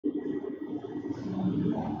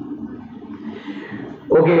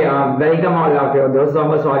Okay, welcome all of you दोस्तों,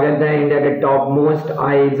 आपका स्वागत है इंडिया के top most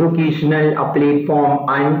educational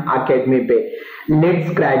platform Unacademy पे।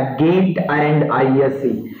 Let's crack gate and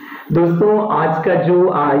ISC. दोस्तों, आज का जो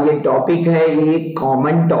ये टॉपिक है, ये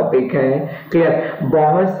कॉमन टॉपिक है। क्लियर,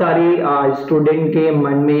 बहुत सारे स्टूडेंट के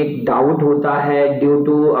मन में एक डाउट होता है ड्यू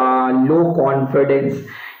टू लो कॉन्फिडेंस।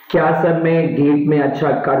 क्या सर मैं गेट में अच्छा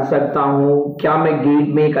कर सकता हूँ? क्या मैं गेट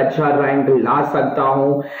में एक अच्छा रैंक ला सकता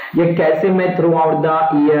हूँ? या कैसे मैं through out the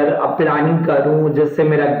year planning करूँ जिससे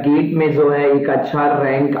मेरा गेट में जो है एक अच्छा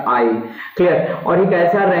रैंक आए। क्लियर, और एक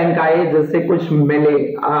ऐसा रैंक आए जिससे कुछ मिले,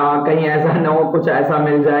 कहीं ऐसा ना हो कुछ ऐसा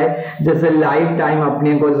मिल जाए जिससे लाइफ टाइम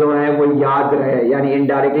अपने को जो है वो याद रहे। यानी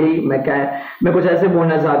इनडायरेक्टली मैं कुछ ऐसे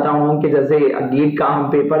बोलना चाहता हूँ कि जैसे गेट का हम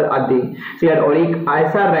पेपर दें, क्लियर, और एक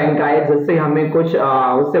ऐसा रैंक आए जिससे हमें कुछ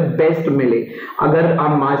उससे बेस्ट मिले। अगर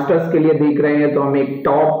हम मास्टर्स के लिए देख रहे हैं तो हमें एक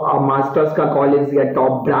टॉप मास्टर्स का कॉलेज या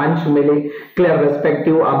टॉप ब्रांच मिले, क्लियर,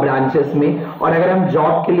 रेस्पेक्टिव ब्रांचेस में। और अगर हम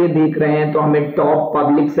जॉब के लिए देख रहे हैं तो हमें टॉप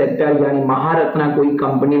पब्लिक सेक्टर यानी महारत्ना कोई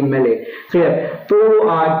कंपनी मिले। क्लियर, तो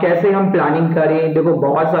कैसे हम प्लानिंग करें? देखो,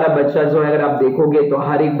 बहुत सारा बच्चा जो है, अगर आप देखोगे तो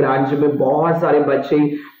हर एक ब्रांच में बहुत सारे बच्चे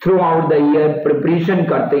through out the year preparation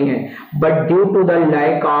करते हैं, but due to the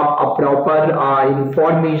lack of proper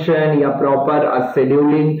information या प्रॉपर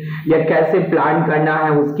शेड्यूलिंग या कैसे प्लान करना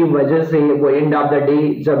है, उसकी वजह से वो एंड ऑफ द डे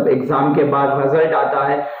जब एग्जाम के बाद रिजल्ट आता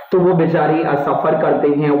है तो वो बेचारी सफर करते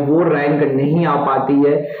हैं, वो रैंक नहीं आ पाती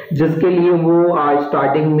है जिसके लिए वो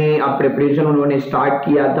स्टार्टिंग में प्रिपरेशन उन्होंने स्टार्ट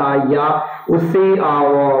किया था, या उससे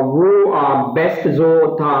वो बेस्ट जो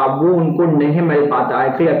था वो उनको नहीं मिल पाता है।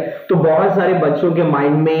 क्लियर, तो बहुत सारे बच्चों के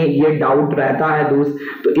माइंड में ये डाउट रहता है दोस्त।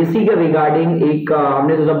 तो इसी के रिगार्डिंग एक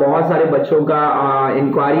हमने सोचा, बहुत सारे बच्चों का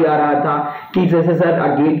इंक्वायरी आ रहा था कि जैसे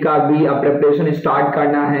सर गेट का भी प्रिपरेशन स्टार्ट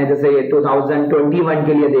करना है, जैसे 2021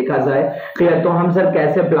 के लिए देखा जाए। क्लियर, तो हम सर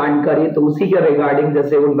कैसे प्लान करें? तो उसी के रिगार्डिंग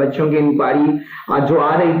जैसे उन बच्चों की इंक्वायरी जो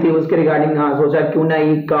आ रही थी उसके रिगार्डिंग सोचा क्यों ना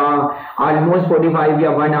एक ऑलमोस्ट 45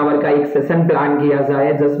 या 1 आवर का एक सेशन प्लान किया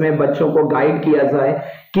जाए जिसमें बच्चों को गाइड किया जाए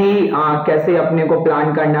कि कैसे अपने को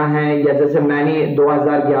प्लान करना है। या जैसे मैंने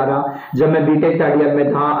 2011 जब मैं बीटेक थर्ड ईयर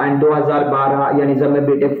में था एंड 2012 यानी जब मैं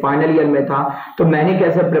बीटेक फाइनल ईयर में था तो मैंने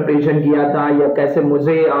कैसे प्रिपरेशन किया था, या कैसे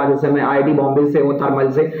मुझे जैसे मैं आईआईटी बॉम्बे से हूँ थर्मल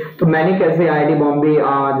से, तो मैंने कैसे आईआईटी बॉम्बे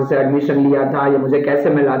जैसे एडमिशन लिया था या मुझे कैसे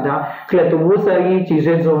मिला था। क्लियर, तो वो सारी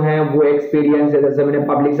चीजें जो हैं वो एक्सपीरियंस है। जैसे मैंने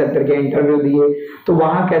पब्लिक सेक्टर के इंटरव्यू दिए तो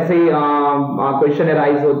वहां कैसे क्वेश्चन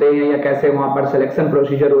अराइज होते हैं या कैसे वहां पर सिलेक्शन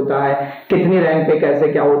प्रोसीजर होता है, कितनी रैंक पे कैसे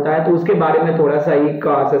क्या होता है, तो उसके बारे में थोड़ा सा एक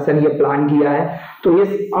सेशन ये प्लान किया है। तो इस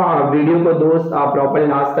वीडियो को दोस्त प्रॉपर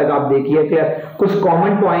लास्ट तक आप देखिए। क्लियर, कुछ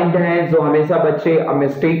कॉमन पॉइंट हैं जो हमेशा बच्चे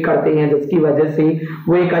मिस्टेक करते हैं जिसकी वजह से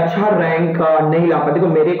वो एक अच्छा रैंक नहीं ला पाते। देखो,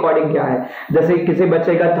 मेरे अकॉर्डिंग क्या है, जैसे किसी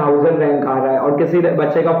बच्चे का 1000 रैंक आ रहा है और किसी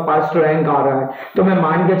बच्चे का फर्स्ट रैंक आ रहा है, तो मैं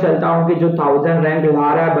मान के चलता हूं कि जो 1000 रैंक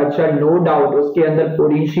ला रहा है बच्चा, नो डाउट उसके अंदर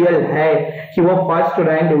पोटेंशियल है कि वो फर्स्ट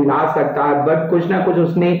रैंक ला सकता है, बट कुछ ना कुछ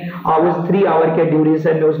उसने उस 3 आवर के ड्यूरेशन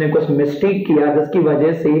में उसने कुछ मिस्टेक किया जिसकी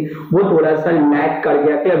वजह से वो थोड़ा सा लैग कर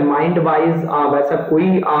गया। कि माइंड वाइज वैसा कोई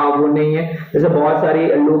वो नहीं है। जैसे बहुत सारे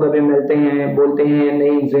लोग अभी मिलते हैं, बोलते हैं नहीं,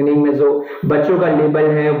 इंजीनियरिंग में जो बच्चों का लेवल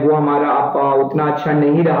है वो हमारा उतना अच्छा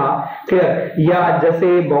नहीं रहा। क्लियर, या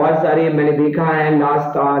जैसे बहुत सारे मैंने देखा है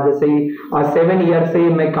लास्ट जैसे 7 ईयर से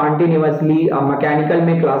मैं कंटिन्यूअसली मैकेनिकल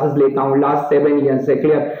में क्लासेस लेता हूँ लास्ट 7 ईयर से।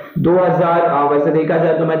 क्लियर, 2000 वैसे देखा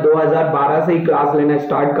जाए तो मैं 2012 से ही क्लास लेना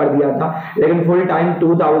स्टार्ट कर दिया था, लेकिन फुल टाइम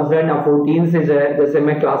 2014 से जैसे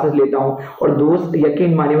मैं क्लासेस लेता हूँ। और दोस्त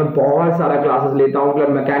यकीन मानिए मैं बहुत सारा क्लासेस लेता हूँ। क्लियर,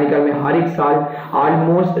 मैकेनिकल में हर एक साल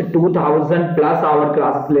ऑलमोस्ट 2000 प्लस आवर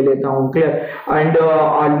क्लासेस ले लेता हूँ। क्लियर, एंड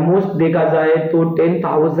ऑलमोस्ट देखा जाए तो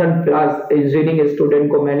 10,000 प्लस इंजीनियरिंग स्टूडेंट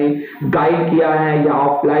को मैंने गाइड किया है या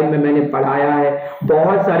ऑफलाइन में मैंने पढ़ाया है।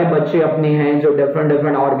 बहुत सारे बच्चे अपने हैं जो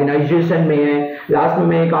डिफरेंट ऑर्गेनाइजेशन में हैं। लास्ट में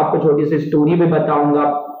मैं एक आपको छोटी सी स्टोरी भी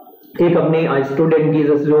बताऊंगा। एक अपने स्टूडेंट की,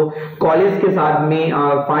 जो कॉलेज के साथ में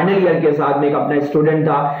फाइनल ईयर के साथ में एक अपना स्टूडेंट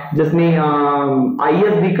था जिसने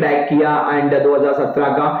आईएएस भी क्रैक किया एंड 2017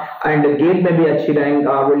 का, एंड गेट में भी अच्छी रैंक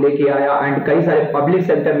वो लेके आया एंड कई सारे पब्लिक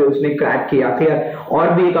सेक्टर में उसने क्रैक किया। क्लियर,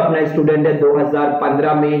 और भी एक अपना स्टूडेंट है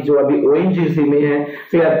 2015 में जो अभी ओएनजीसी में है।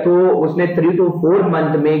 क्लियर, तो उसने 3 to 4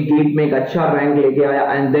 मंथ में गेट में एक अच्छा रैंक लेके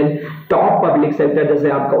आया and then top public sector जैसे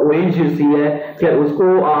आपका ओएनजीसी है, फिर उसको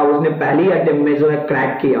उसने पहली अटेम्प्ट में जो है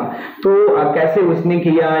क्रैक किया। तो कैसे उसने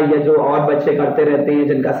किया, या जो और बच्चे करते रहते हैं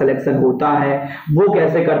जिनका सिलेक्शन होता है वो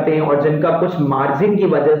कैसे करते हैं, और जिनका कुछ मार्जिन की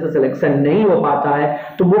वजह से सिलेक्शन नहीं हो पाता है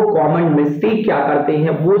तो वो कॉमन मिस्टेक क्या करते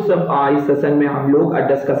हैं, वो सब इस सेशन में हम लोग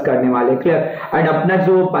डिस्कस करने वाले। क्लियर। एंड अपना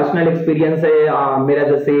जो पर्सनल एक्सपीरियंस है मेरा,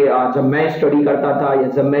 जैसे जब मैं स्टडी करता था या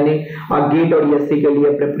जब मैंने गेट और ESE के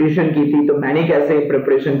लिए प्रिपरेशन की थी तो मैंने कैसे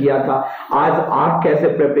प्रिपरेशन किया था, आज आप कैसे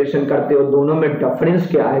प्रिपरेशन करते हो, दोनों में डिफरेंस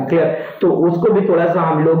क्या है। क्लियर। तो उसको भी थोड़ा सा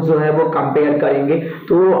हम लोग जो है वो कंपेयर करेंगे।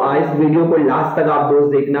 तो इस वीडियो को लास्ट तक आप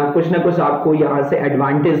दोस्त देखना, कुछ ना कुछ आपको यहाँ से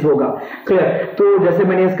एडवांटेज होगा। क्लियर। तो जैसे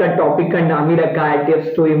मैंने इसका टॉपिक का नाम ही रखा है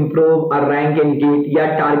tips to improve a rank in gate या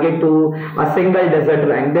target to a single digit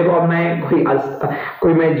rank. देखो अब मैं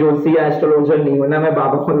कोई मैं जोशी या एस्ट्रोलॉजर नहीं हूं ना, मैं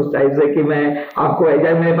बाबा हूं उस टाइप से कि मैं आपको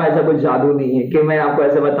मेरे पास ऐसा कुछ जादू नहीं है कि मैं आपको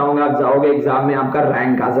ऐसे बताऊंगा आप जाओगे एग्जाम में आपका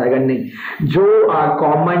रैंक आ जाएगा, नहीं। जो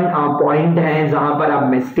कॉमन पॉइंट है जहां पर आप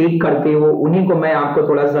मिस्टेक करते हो उन्हीं को मैं आपको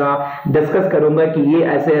थोड़ा सा डिस्कस करूंगा कि ये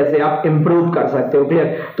ऐसे ऐसे आप इंप्रूव कर सकते हो।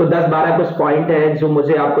 क्लियर। तो 10-12 कुछ पॉइंट है जो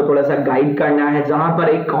मुझे आपको थोड़ा सा गाइड करना है, जहां पर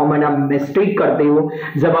एक कॉमन आप मिस्टेक करते हो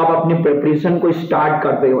जब आप अपनी प्रिपरेशन को स्टार्ट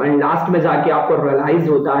करते हो एंड लास्ट में जाके आपको रियलाइज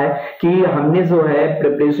होता है कि हमने जो है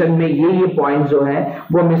प्रिपरेशन में ये पॉइंट जो है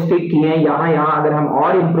वो मिस्टेक किए हैं, यहाँ अगर हम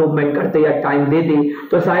और इंप्रूवमेंट करते या टाइम देते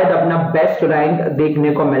तो शायद अपना बेस्ट रैंक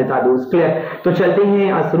देखने को मिलता दोस्त। क्लियर। तो चलते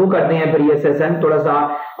हैं शुरू करते हैं फिर ये सेशन, थोड़ा सा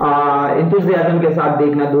इंथुसियाज्म के साथ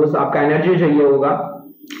देखना दोस्त, आपका एनर्जी चाहिए होगा।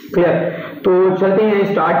 क्लियर। तो चलते हैं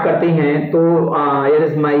स्टार्ट करते हैं। तो here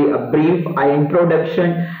is my brief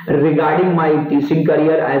introduction regarding my teaching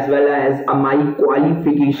career as well as my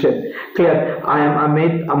qualification. Clear. I am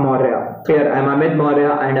Amit Maurya. Clear. I am Amit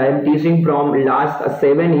Maurya and I am teaching from last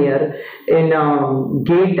 7 year in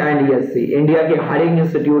GATE and ESE. India के हर एक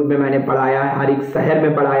institute में मैंने पढ़ाया है, हर एक शहर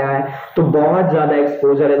में पढ़ाया है, तो बहुत ज्यादा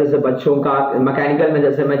एक्सपोजर है। जैसे बच्चों का मैकेनिकल में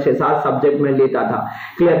जैसे मैं 6-7 सब्जेक्ट में लेता था।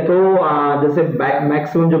 क्लियर। तो जैसे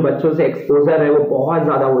मैक्सिमम जो बच्चों से एक्सपोजर है वो बहुत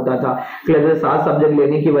ज्यादा होता था। क्लियर। जैसे 7 सब्जेक्ट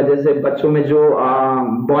लेने की वजह से बच्चों में जो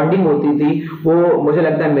बॉन्डिंग होती थी वो मुझे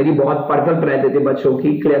लगता है मेरी बहुत परफेक्ट रहती थी बच्चों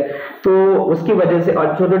की। क्लियर। तो उसकी वजह से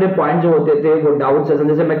और छोटे छोटे पॉइंट जो होते थे वो डाउट सेशन,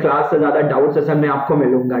 जैसे मैं क्लास से ज्यादा डाउट सेशन में आपको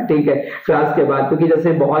मिलूंगा, ठीक है, क्लास के बाद, क्योंकि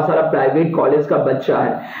जैसे बहुत सारा प्राइवेट कॉलेज का बच्चा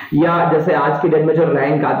है या जैसे आज की डेट में जो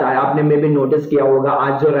रैंक आता है आपने मे भी नोटिस किया होगा,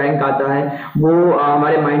 आज जो रैंक आता है वो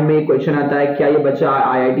हमारे माइंड में एक क्वेश्चन आता है क्या ये बच्चा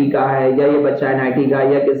IIT का है या ये बच्चा NIT का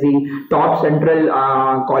या किसी टॉप सेंट्रल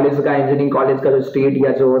कॉलेज का, इंजीनियरिंग कॉलेज का, जो स्टेट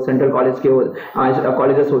या जो सेंट्रल कॉलेज के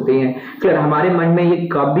कॉलेजेस होते हैं। क्लियर। हमारे मन में ये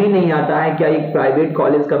कभी नहीं आता है क्या एक प्राइवेट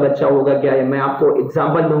कॉलेज का बच्चा होगा क्या है। मैं आपको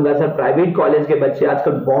एग्जांपल दूंगा सर, प्राइवेट कॉलेज के बच्चे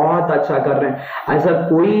आजकल बहुत अच्छा कर रहे हैं। ऐसा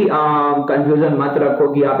कोई कंफ्यूजन मत रखो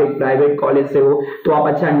कि आप एक प्राइवेट कॉलेज से हो तो आप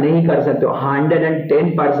अच्छा नहीं कर सकते हो।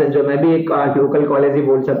 110%, जो मैं भी एक लोकल कॉलेज ही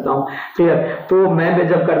बोल सकता हूँ। क्लियर। तो मैं भी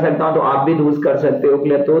जब कर सकता हूँ तो आप भी यूज कर सकते हो।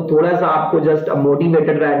 क्लियर। तो थोड़ा सा आपको जस्ट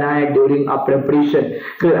मोटिवेटेड रहना है ड्यूरिंग अ प्रिपरेशन।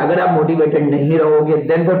 क्लियर। अगर आप मोटिवेटेड नहीं रहोगे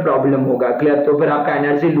देन फिर प्रॉब्लम होगा। क्लियर। तो फिर आपका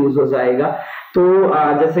एनर्जी लूज हो जाएगा। तो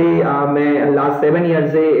जैसे मैं लास्ट 7 ईयर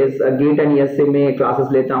से इस गेट एंड ESE में क्लासेस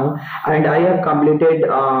लेता हूँ and I have completed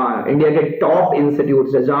India के टॉप इंस्टीट्यूट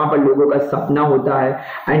से जहां पर लोगों का सपना होता है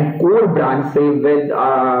एंड कोर ब्रांच से with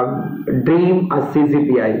dream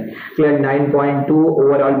CGPI। Clear. 9.2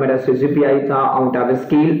 overall मेरा CGPI था out of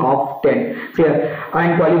scale of 10। Clear.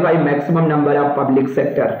 And qualify maximum number of public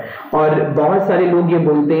sector. और बहुत सारे लोग ये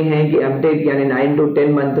बोलते हैं कि एमटेक यानी 9 to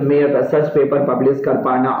 10 मंथ में रिसर्च पेपर पब्लिश कर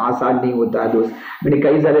पाना आसान नहीं होता है। मैंने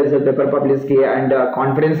कई सारे रिसर्च पेपर पब्लिश किए एंड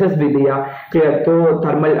कॉन्फ्रेंसेस भी दिया। क्लियर। तो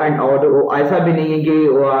थर्मल एंड और ऐसा भी नहीं है कि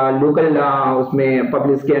लोकल उसमें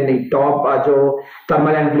पब्लिश किया, नहीं, टॉप जो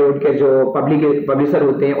थर्मल एंड फ्लूइड के जो पब्लिशर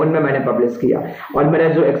होते हैं उनमें मैंने पब्लिश किया। और मेरा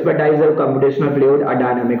जो एक्सपर्टाइज है वो कंप्यूटेशनल फ्लूइड और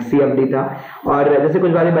डायनामिक्स CFD था। और जैसे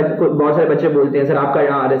बहुत सारे बच्चे बोलते हैं सर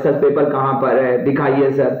आपका रिसर्च पेपर कहाँ पर है,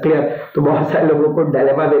 दिखाइए सर। क्लियर। तो बहुत सारे लोगों को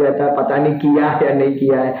डिलेमा भी रहता है, पता नहीं किया है या नहीं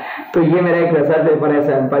किया है। तो ये मेरा एक रिसर्च पेपर है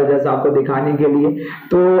सैंपल जैसा आपको दिखाने के लिए।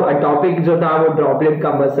 तो टॉपिक जो था वो droplet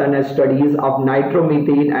combustion studies of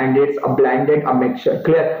nitromethane and it's blended mixture.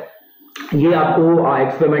 Clear. ये आपको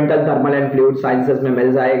experimental thermal and fluid sciences में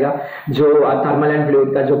मिल जाएगा, जो थर्मल एंड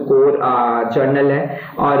फ्लूइड का जो कोर जर्नल है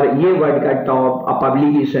और ये वर्ल्ड का टॉप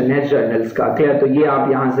पब्लिकेशन है जर्नल्स का। क्लियर। तो ये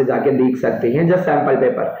आप यहाँ से जाके देख सकते हैं जस्ट सैंपल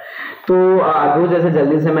पेपर। तो रोज जैसे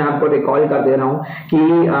जल्दी से मैं आपको रिकॉल कर दे रहा हूँ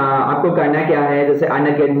कि आपको करना क्या है। जैसे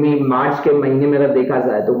अनअकैडमी मार्च के महीने में अगर देखा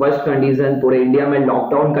जाए तो वर्स्ट कंडीशन पूरे इंडिया में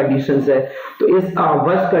लॉकडाउन कंडीशंस है, तो इस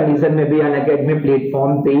वर्स्ट कंडीशन में भी अनअकैडमी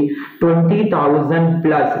प्लेटफॉर्म पे 20,000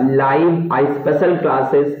 plus live special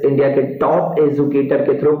classes India के टॉप एजुकेटर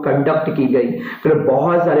के थ्रू कंडक्ट की गई। फिर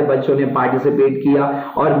बहुत सारे बच्चों ने पार्टिसिपेट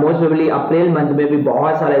किया और मोस्ट प्रोबेबली अप्रैल मंथ में भी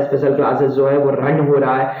बहुत सारा स्पेशल क्लासेस जो है वो रन हो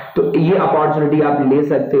रहा है। तो ये अपॉर्चुनिटी आप ले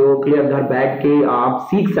सकते हो, क्लियर, घर बैठ के आप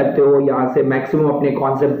सीख सकते हो, यहाँ से मैक्सिमम अपने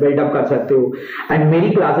कॉन्सेप्ट बिल्डअप कर सकते हो। एंड मेरी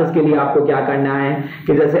क्लासेस के लिए आपको क्या करना है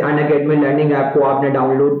कि जैसे अनअकैडमी लर्निंग ऐप को आपने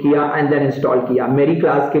डाउनलोड किया एंड देन इंस्टॉल किया। मेरी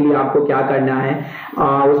क्लास के लिए आपको क्या करना है,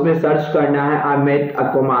 उसमें सर्च करना है अमित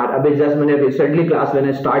कुमार। अभी जस्ट मैंने रिसेंटली क्लास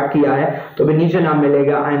लेना स्टार्ट किया है, तो अभी नीचे नाम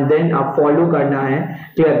मिलेगा एंड देन आप फॉलो करना है।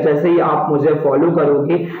 क्लियर, जैसे ही आप मुझे फॉलो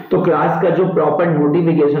करोगे तो क्लास का जो प्रॉपर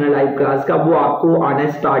नोटिफिकेशन है लाइव क्लास का वो आपको आना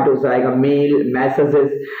स्टार्ट हो जाएगा, मेल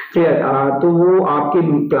मैसेजेस। क्लियर, तो वो आपकी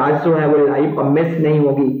क्लास जो है वो लाइव मिस नहीं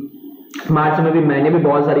होगी। मार्च में भी मैंने भी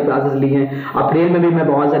बहुत सारी क्लासेस ली हैं, अप्रैल में भी मैं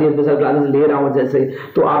बहुत सारी स्पेशल क्लासेस ले रहा हूं जैसे,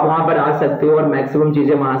 तो आप वहां पर आ सकते हो और मैक्सिमम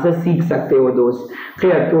चीजें वहां से सीख सकते हो दोस्त।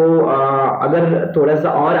 क्लियर, तो अगर थोड़ा सा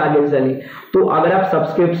और आगे चलें तो अगर आप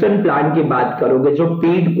सब्सक्रिप्शन प्लान की बात करोगे जो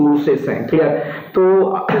पेड कोर्सेस हैं, क्लियर, तो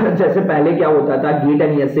जैसे पहले क्या होता था गीट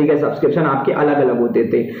एंड ESE के सब्सक्रिप्शन आपके अलग अलग होते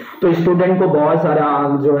थे, तो स्टूडेंट को बहुत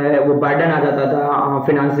सारा जो है वो बर्डन आ जाता था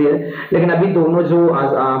फाइनेंशियल। लेकिन अभी दोनों जो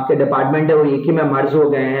आपके डिपार्टमेंट है वो एक ही में मर्ज हो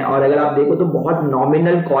गए हैं और अगर आप देखो तो बहुत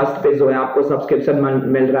नॉमिनल कॉस्ट पे जो है आपको सब्सक्रिप्शन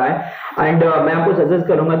मिल रहा है। एंड मैं आपको सजेस्ट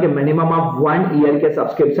करूंगा कि मिनिमम आप 1 ईयर के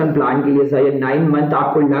सब्सक्रिप्शन प्लान के लिए चाहिए, 9 मंथ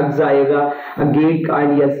आपको लग जाएगा गेट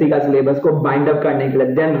एंड ESE का सिलेबस को बाइंड अप करने के लिए,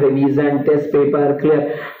 then revision test paper. Clear,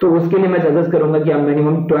 तो उसके लिए मैं सजेस्ट करूंगा कि आप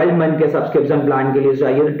मिनिमम 12 मंथ के सब्सक्रिप्शन प्लान के लिए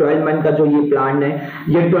चाहिए। तो 12 मंथ का जो ये प्लान है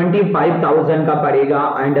ये 25,000 का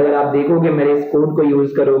पड़ेगा। एंड अगर आप देखोगे मेरे इस कोड को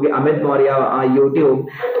यूज करोगे अमित मौर्य यूट्यूब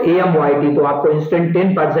AMYT, तो आपको इंस्टेंट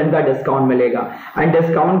 10% का डिस्काउंट मिलेगा। एंड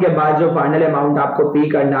डिस्काउंट के बाद जो फाइनल अमाउंट आपको पे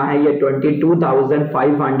करना है ये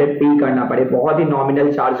 22,500 पे करना पड़े, बहुत ही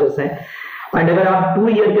नॉमिनल चार्जेस हैं। एंड अगर आप 2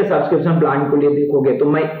 ईयर के सब्सक्रिप्शन प्लान को लिए देखोगे तो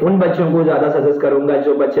मैं उन बच्चों को ज्यादा सजेस्ट करूंगा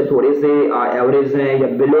जो बच्चे थोड़े से एवरेज हैं या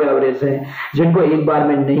बिलो एवरेज हैं, जिनको एक बार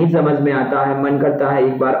में नहीं समझ में आता है, मन करता है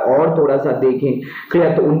एक बार और थोड़ा सा देखें। क्लियर,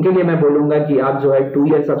 तो उनके लिए मैं बोलूंगा कि आप जो है 2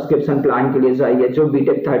 ईयर सब्सक्रिप्शन प्लान के लिए जाइए। जो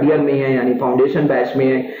बीटेक 3rd ईयर में है यानी फाउंडेशन बैच में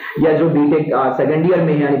है, या जो बीटेक 2nd ईयर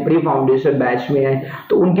में है यानी प्री फाउंडेशन बैच में है,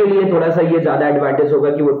 तो उनके लिए थोड़ा सा ये ज्यादा एडवांटेज होगा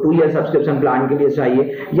कि वो 2 ईयर सब्सक्रिप्शन प्लान के लिए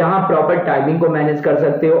चाहिए। यहाँ प्रॉपर टाइमिंग को मैनेज कर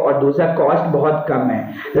सकते हो और दूसरा कॉस्ट बहुत कम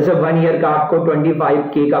है। जैसे 1 ईयर का आपको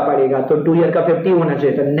 25K का पड़ेगा तो 2 ईयर का 50 होना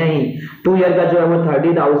चाहिए था, नहीं, 2 ईयर का जो है वो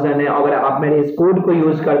 30,000 है। अगर आप मेरे इस कोड को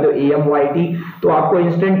यूज कर दो AMYT तो आपको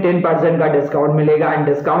इंस्टेंट 10% का डिस्काउंट मिलेगा। एंड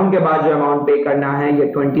डिस्काउंट के बाद जो अमाउंट पे करना है ये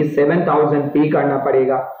 27,000 पे करना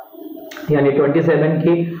पड़ेगा, यानी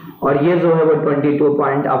 27K, और ये जो है वो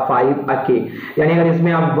 22.5K। यानी अगर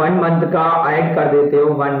इसमें आप 1 मंथ का ऐड कर देते हो,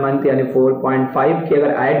 1 मंथ यानी 4.5K अगर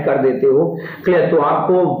ऐड कर देते हो, क्लियर, तो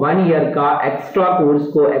आपको 1 ईयर का एक्स्ट्रा कोर्स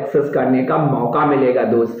को एक्सेस करने का मौका मिलेगा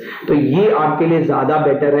दोस्त। तो ये आपके लिए ज्यादा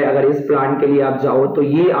बेटर है, अगर इस प्लान के लिए आप जाओ तो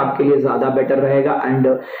ये आपके लिए ज्यादा बेटर रहेगा। एंड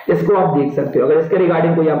इसको आप देख सकते हो। अगर इसके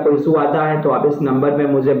रिगार्डिंग कोई आपको इशू आता है तो आप इस नंबर पे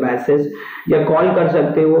मुझे मैसेज या कॉल कर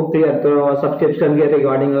सकते हो। क्लियर, तो सब्सक्रिप्शन के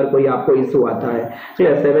रिगार्डिंग अगर कोई आपको इशू आता है,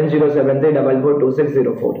 क्लियर,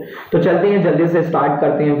 7073442604। तो चलते हैं, जल्दी से स्टार्ट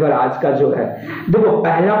करते हैं फिर आज का जो है। देखो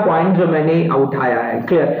पहला पॉइंट जो मैंने उठाया है,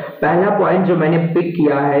 क्लियर, पहला पॉइंट जो मैंने पिक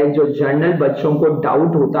किया है, जो जनरल बच्चों को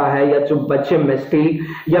डाउट होता है या जो बच्चे मिस्टेक,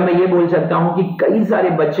 या मैं ये बोल सकता हूं कि कई सारे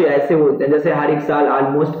बच्चे ऐसे होते हैं, जैसे हर एक साल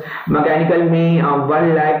ऑलमोस्ट मैकेनिकल में 1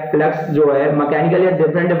 लाख प्लस जो है मैकेनिकल या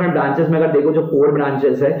डिफरेंट ब्रांचेस में अगर देखो जो 4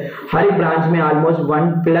 ब्रांचेस है, हर एक ब्रांच में ऑलमोस्ट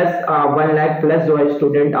 1 लाख प्लस जो है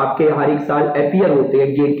स्टूडेंट आपके हर एक साल अपीयर होते हैं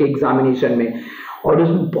गेट के एग्जामिनेशन में। और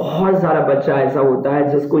उसमें बहुत सारा बच्चा ऐसा होता है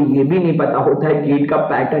जिसको ये भी नहीं पता होता है गेट का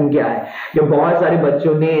पैटर्न क्या है। या बहुत सारे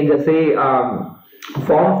बच्चों ने जैसे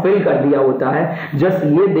फॉर्म फिल कर दिया होता है जस्ट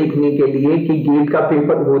ये देखने के लिए कि गेट का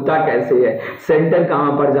पेपर होता कैसे है, सेंटर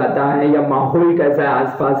कहां पर जाता है या माहौल कैसा है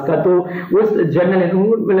आसपास का। तो उस जनरल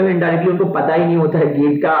मतलब इनडायरेक्टली उनको पता ही नहीं होता है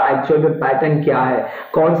गेट का एक्चुअल में पैटर्न क्या है,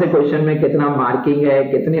 कौन से क्वेश्चन में कितना मार्किंग है,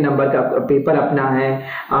 कितने नंबर का पेपर अपना है,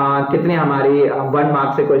 कितने हमारे 1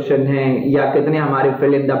 मार्क्स से क्वेश्चन है, या कितने हमारे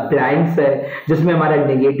फिल इन द ब्लैंक्स है जिसमें हमारा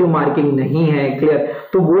नेगेटिव मार्किंग नहीं है। क्लियर,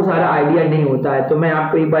 तो वो सारा आइडिया नहीं होता है। तो मैं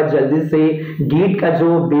आपको एक बार जल्दी से गेट का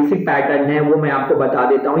जो बेसिक पैटर्न है वो मैं आपको बता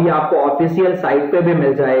देता हूं। ये आपको ऑफिशियल साइट पे भी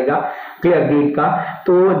मिल जाएगा। क्लियर, गेट का।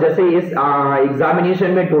 तो जैसे इस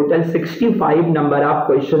एग्जामिनेशन में टोटल 65 नंबर ऑफ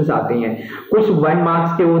क्वेश्चंस आते हैं, कुछ 1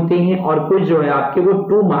 मार्क्स के होते हैं और कुछ जो है आपके वो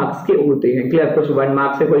 2 मार्क्स के होते हैं। क्लियर, कुछ 1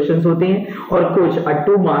 मार्क्स के क्वेश्चंस होते हैं और कुछ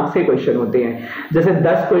 2 मार्क्स के क्वेश्चन होते हैं। जैसे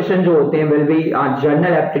 10 क्वेश्चन जो होते हैं will be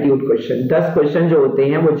general aptitude question, 10 question जो होते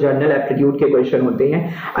हैं वो जनरल एप्टीट्यूड के क्वेश्चन होते हैं।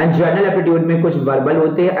 एंड जनरल एप्टीट्यूड में कुछ वर्बल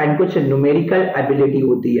होते हैं एंड कुछ न्यूमेरिकल एबिलिटी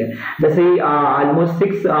होती है। जैसे ऑलमोस्ट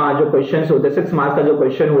 6 जो क्वेश्चंस होते हैं, 6 मार्क्स का जो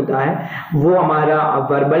क्वेश्चन होता है वो हमारा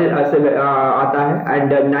वर्बल से आता है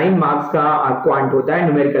एंड 9 मार्क्स का क्वांट होता है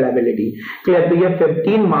न्यूमेरिकल एबिलिटी। क्लियर, तो ये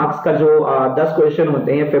 15 मार्क्स का जो 10 क्वेश्चन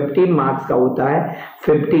होते हैं 15 मार्क्स का होता है,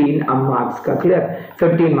 15 मार्क्स का। क्लियर,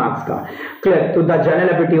 15 मार्क्स का। क्लियर, तो the general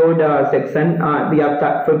aptitude section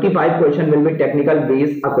 55 question will be technical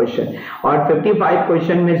based question, और 55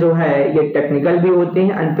 क्वेश्चन में जो है ये टेक्निकल भी होते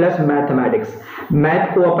हैं एंड प्लस मैथमेटिक्स।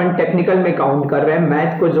 मैथ को अपन टेक्निकल में काउंट कर रहे हैं,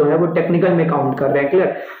 मैथ को जो है वो टेक्निकल में काउंट कर रहे हैं।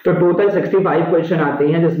 क्लियर, तो टोटल 65 क्वेश्चन आते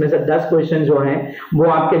हैं जिसमें से 10 क्वेश्चन जो हैं वो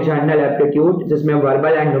आपके जनरल एप्टीट्यूड जिसमें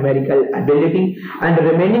verbal and numerical ability, and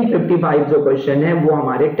remaining 55 जो क्वेश्चन है वो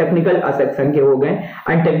हमारे टेक्निकल सेक्शन के हो गए।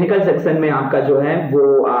 एंड टेक्निकल सेक्शन में आपका जो है वो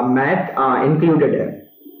मैथ इंक्लूडेड है।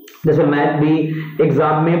 जैसे मैथ भी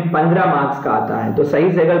एग्जाम में 15 मार्क्स का आता है, तो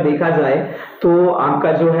सही से अगर देखा जाए तो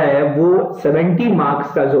आपका जो है वो 70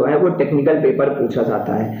 मार्क्स का जो है वो टेक्निकल पेपर पूछा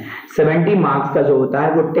जाता है, 70 मार्क्स का जो होता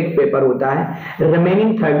है वो टेक पेपर होता है।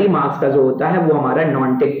 रिमेनिंग 30 मार्क्स का जो होता है वो हमारा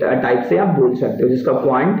नॉन टेक टाइप से आप बोल सकते हो, जिसका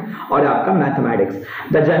क्वांट और आपका mathematics.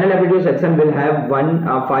 The general aptitude section will have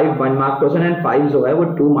 5 1 mark question and 5 जो है वो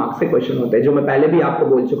 2 मार्क्स के क्वेश्चन होते हैं, जो मैं पहले भी आपको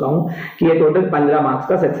बोल चुका हूं कि ये टोटल 15 मार्क्स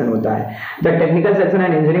का सेक्शन होता है। The technical section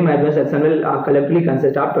and engineering mathematics section will collectively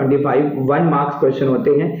consist of 25 1 marks question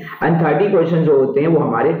होते हैं एंड 30 क्वेश्चन जो होते हैं वो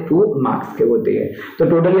हमारे 2 मार्क्स के होते हैं। तो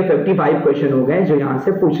टोटल ये 55 क्वेश्चन हो गए जो यहाँ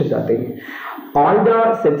से पूछे जाते हैं। All the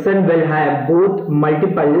section will have both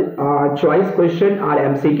multiple choice question और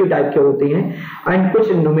MCQ टाइप के होते हैं एंड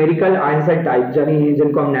कुछ न्यूमेरिकल आंसर टाइप यानी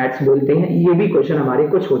जिनको हम नेट्स बोलते हैं, ये भी क्वेश्चन हमारे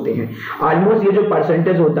कुछ होते हैं। ऑलमोस्ट ये जो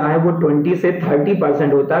परसेंटेज होता है वो 20 से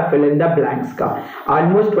 30% होता है फिल इन द ब्लैंक्स का,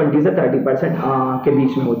 ऑलमोस्ट 20 से 30% के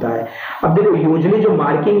बीच में होता है। अब देखो यूजुअली जो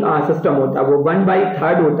मार्किंग सिस्टम होता है वो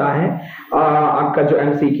 1/3 होता है आपका जो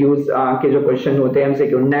MCQs के जो क्वेश्चन होते हैं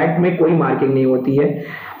MCQ, नेट में कोई मार्किंग नहीं होती है।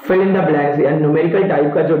 फिल इन द ब्लैंक्स या न्यूमेरिकल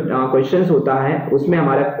टाइप का जो क्वेश्चंस होता है उसमें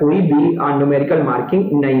हमारा कोई भी न्यूमेरिकल मार्किंग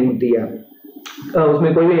नहीं होती है,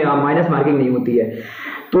 उसमें कोई भी माइनस मार्किंग नहीं होती है।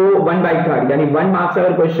 तो 1/3 यानी 1 मार्क्स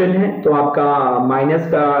अगर क्वेश्चन है तो आपका माइनस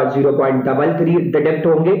का 0.33 डिडक्ट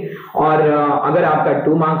होंगे, और अगर आपका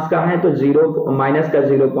 2 मार्क्स का है तो माइनस का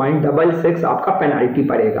 0.66 आपका पेनल्टी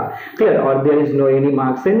पड़ेगा। क्लियर, और there is no any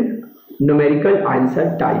marks in numerical answer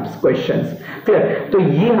types questions. Clear, तो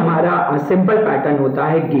ये हमारा सिंपल पैटर्न होता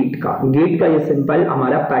है गेट का ये सिंपल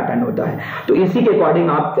हमारा पैटर्न होता है। तो इसी के अकॉर्डिंग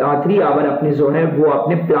आप 3 आवर अपने जो है वो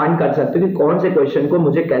अपने प्लान कर सकते हो कि कौन से क्वेश्चन को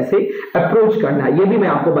मुझे कैसे अप्रोच करना है, ये भी मैं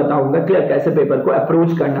आपको बताऊंगा। क्लियर, कैसे पेपर को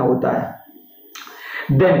अप्रोच करना होता है।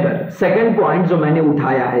 देन सेकंड पॉइंट जो मैंने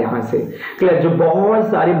उठाया है यहाँ से, क्लियर, जो बहुत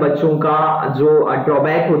सारे बच्चों का जो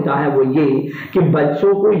ड्रॉबैक होता है वो ये कि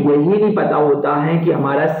बच्चों को यही नहीं पता होता है कि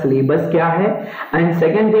हमारा सिलेबस क्या है, एंड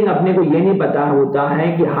सेकंड थिंग अपने को ये नहीं पता होता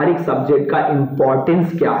है कि हर एक सब्जेक्ट का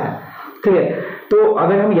इंपॉर्टेंस क्या है। क्लियर, तो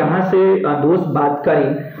अगर हम यहाँ से दोस्त बात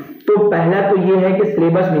करें तो पहला तो ये है कि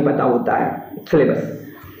सिलेबस नहीं पता होता है। सिलेबस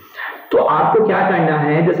तो आपको क्या करना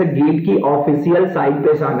है, जैसे गेट की ऑफिशियल साइट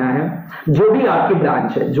पे जाना है, जो भी आपकी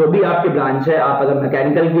ब्रांच है, आप अगर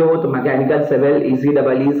मैकेनिकल के हो तो mechanical, civil, ECE,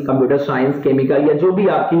 computer science, chemical, या जो भी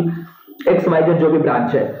आपकी XYZ जो भी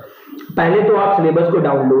ब्रांच है, पहले तो आप सिलेबस को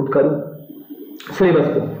डाउनलोड करो।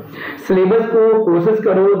 सिलेबस को कोशिश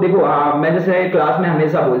करो। देखो मैं जैसे क्लास में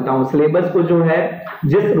हमेशा बोलता हूँ, सिलेबस को जो है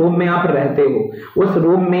जिस रूम में आप रहते हो उस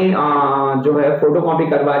रूम में जो है फोटोकॉपी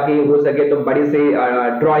करवा के हो सके तो बड़ी से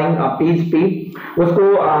ड्राइंग पेज पे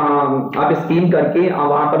उसको आप स्कैन करके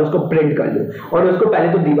वहां पर उसको प्रिंट कर लो और उसको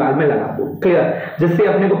पहले तो दीवार में लगा दो। क्लियर, जिससे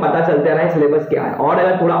अपने को पता चलता रहे सिलेबस क्या है। और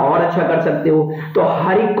अगर थोड़ा और अच्छा कर सकते हो तो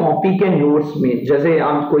हर एक कॉपी के नोट्स में, जैसे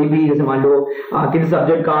आप कोई भी, जैसे मान लो किसी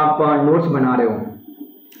सब्जेक्ट का आप नोट्स बना रहे हो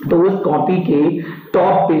तो उस कॉपी के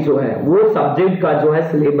टॉप पे जो है वो सब्जेक्ट का जो है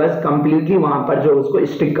सिलेबस कंप्लीटली वहां पर जो उसको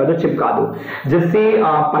स्टिक कर दो, चिपका दो, जिससे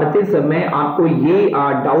पढ़ते समय आपको ये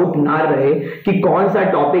डाउट ना रहे कि कौन सा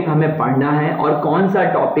टॉपिक हमें पढ़ना है और कौन सा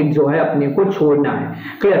टॉपिक जो है अपने को छोड़ना है।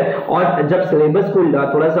 क्लियर, और जब सिलेबस को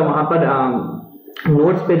थोड़ा सा वहां पर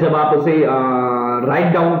नोट्स पे जब आप उसे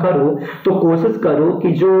राइट डाउन करो तो कोशिश करो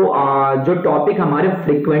कि जो टॉपिक हमारे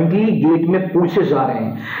फ्रीक्वेंटली गेट में पूछे जा रहे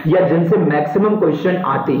हैं या जिनसे मैक्सिमम क्वेश्चन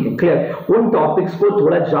आते हैं, क्लियर, उन टॉपिक्स को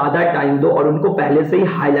थोड़ा ज्यादा टाइम दो और उनको पहले से ही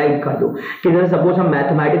हाईलाइट कर दो। कि जैसे सपोज हम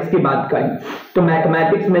मैथमेटिक्स की बात करें तो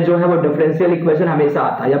मैथमेटिक्स में जो है वो डिफरेंशियल इक्वेशन हमेशा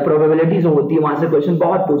आता है, या प्रोबेबिलिटी जो होती है वहां से क्वेश्चन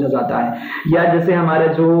बहुत पूछा जाता है, या जैसे हमारे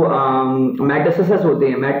जो मैट्रिसेस होते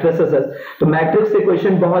हैं, तो मैट्रिक्स से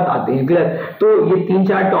क्वेश्चन बहुत आते हैं, क्लियर। तो ये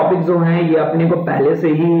 3-4 टॉपिक जो हैं ये अपने को पहले से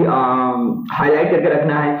ही हाईलाइट करके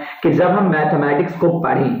रखना है कि जब हम मैथमेटिक्स को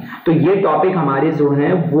पढ़ें तो ये टॉपिक हमारे जो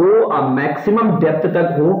हैं वो मैक्सिमम डेप्थ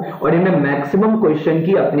तक हो और इनमें मैक्सिमम क्वेश्चन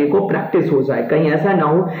की अपने को प्रैक्टिस हो जाए। कहीं ऐसा ना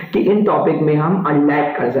हो कि इन टॉपिक में हम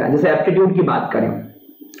लैग कर जाए। जैसे एप्टीट्यूड की बात करें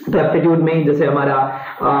तो एप्टीट्यूड में जैसे हमारा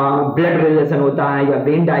ब्लड रिलेशन होता है, या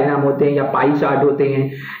वेन डायग्राम होते हैं, या पाई चार्ट होते हैं,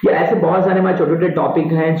 या ऐसे बहुत सारे हमारे छोटे छोटे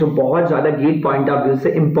टॉपिक हैं जो बहुत ज्यादा गेट पॉइंट ऑफ व्यू से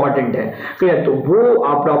इंपॉर्टेंट है, क्लियर। तो वो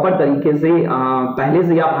आप प्रॉपर तरीके से पहले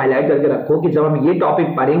से आप हाईलाइट करके रखो कि जब हम ये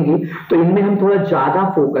टॉपिक पढ़ेंगे तो इनमें हम थोड़ा ज्यादा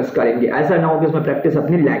फोकस करेंगे, ऐसा ना हो कि इसमें प्रैक्टिस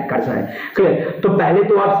अपनी लैग कर जाए, क्लियर। तो पहले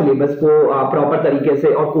तो आप सिलेबस को प्रॉपर तरीके से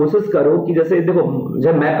और कोशिश करो कि जैसे देखो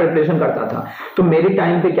जब मैं प्रिपरेशन करता था तो मेरे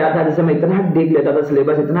टाइम पे क्या था, जैसे मैं इतना देख लेता था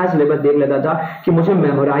सिलेबस, इतना सिलेबस देख लेता था कि मुझे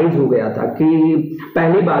मेमोराइज हो गया था कि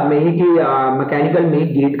पहली बार में ही कि मैकेनिकल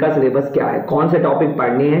में गेट का सिलेबस क्या है, कौन से टॉपिक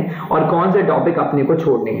पढ़ने हैं और कौन से टॉपिक अपने को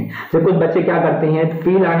छोड़ने हैं। जब कुछ बच्चे क्या करते हैं,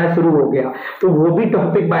 फील आना शुरू हो गया तो वो भी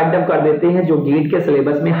टॉपिक बाइंड अप कर देते हैं जो गेट के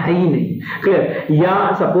सिलेबस में है ही नहीं, क्लियर। या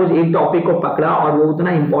सपोज एक टॉपिक को पकड़ा और वो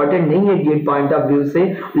उतना इंपॉर्टेंट नहीं है गेट पॉइंट ऑफ व्यू से,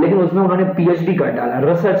 लेकिन उसमें उन्होंने पीएचडी कर डाला,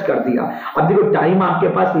 रिसर्च कर दिया। अब देखो टाइम आपके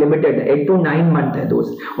पास लिमिटेड है, 8 to 9 मंथ है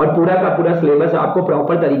दोस्त, और पूरा का पूरा सिलेबस आपको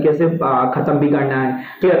प्रॉपर तरीके से खत्म भी करना है,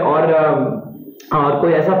 क्लियर। और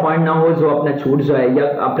कोई ऐसा पॉइंट ना हो जो अपना छूट जाए,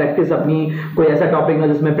 या प्रैक्टिस अपनी कोई ऐसा टॉपिक ना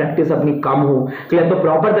जिसमें प्रैक्टिस अपनी कम हो, क्लियर। तो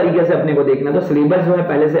प्रॉपर तरीके से अपने को देखना, तो सिलेबस जो है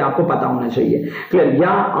पहले से आपको पता होना चाहिए, क्लियर। या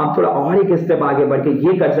आप थोड़ा और एक स्टेप आगे बढ़ के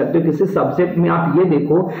ये कर सकते हो, किसी सब्जेक्ट में आप ये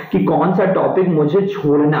देखो कि कौन सा टॉपिक मुझे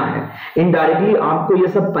छोड़ना है। इनडायरेक्टली आपको ये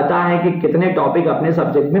सब पता है कि कितने टॉपिक अपने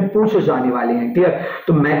सब्जेक्ट में पूछे जाने वाले हैं, क्लियर।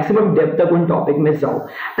 तो मैक्सिमम डेप्थ तक उन टॉपिक में जाओ।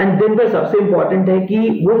 एंड देन फिर सबसे इंपॉर्टेंट है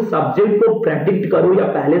कि वो सब्जेक्ट को प्रेडिक्ट करो या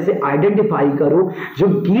पहले से आइडेंटिफाई करो जो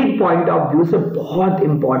गेट पॉइंट ऑफ व्यू से बहुत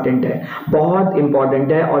इंपॉर्टेंट है, बहुत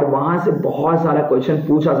इंपॉर्टेंट है, और वहां से बहुत सारा क्वेश्चन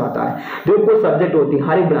पूछा जाता है। जो कोई सब्जेक्ट होती है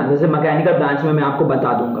हर एक ब्रांच, जैसे मैकेनिकल ब्रांच में मैं आपको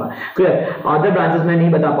बता दूंगा, क्लियर। अदर ब्रांचेस में नहीं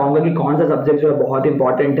बता पाऊंगा कि कौन सा सब्जेक्ट जो है बहुत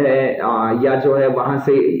इंपॉर्टेंट है, या जो है वहां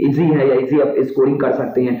से इजी है या इजी आप स्कोरिंग कर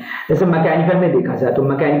सकते हैं। जैसे मैकेनिकल में देखा जाए तो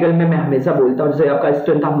मैकेनिकल में मैं हमेशा बोलता हूँ जैसे आपका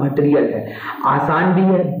स्ट्रेंथ ऑफ मटेरियल है, आसान भी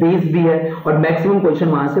है, बेस भी है, और मैक्सिमम क्वेश्चन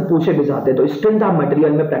वहां से पूछे भी जाते हैं। तो स्ट्रेंथ ऑफ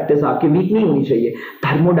मटेरियल में प्रैक्टिस आपकी वीक नहीं होनी चाहिए।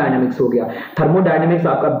 थर्मोडायनेमिक्स हो गया, थर्मोडायनेमिक्स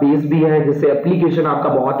आपका बेस भी है, जिससे एप्लीकेशन आपका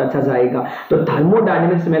बहुत अच्छा जाएगा। तो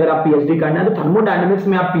थर्मोडायनेमिक्स में अगर आप पीएचडी करना है तो थर्मोडायनेमिक्स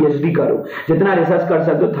में आप पीएचडी करो, जितना रिसर्च कर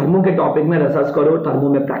सकते हो थर्मो के टॉपिक में रिसर्च करो, थर्मो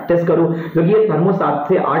में प्रैक्टिस करो, क्योंकि ये थर्मो 7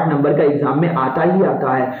 से 8 नंबर का एग्जाम में आता ही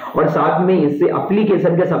आता है। और साथ में इससे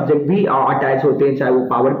एप्लीकेशन के सब्जेक्ट भी अटैच होते हैं, चाहे वो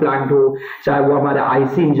पावर प्लांट हो, चाहे वो हमारा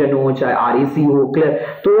आईसी इंजन हो, चाहे आरईसी हो, क्लियर।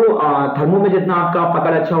 तो थर्मो में जितना आपका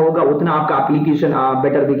पकड़ अच्छा होगा उतना आपका एप्लीकेशन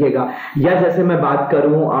बेटर दिखेगा। या जैसे मैं बात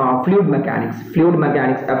करूं फ्लूइड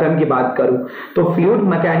मैकेनिक्स एफएम की बात करूं तो फ्लूइड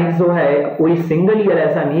मैकेनिक्स जो है कोई सिंगल ईयर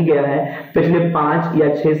ऐसा नहीं गया है पिछले 5 या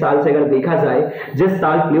 6 साल से अगर देखा जाए जिस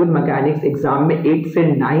साल फ्लूइड मैकेनिक्स एग्जाम में 8 से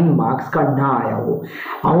 9 मार्क्स का ना आया हो।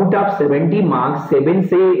 आउट ऑफ 70 मार्क्स 7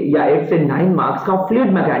 से या 8 से 9 मार्क्स का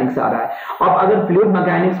फ्लूइड मैकेनिक्स आ रहा है। अब अगर फ्लूइड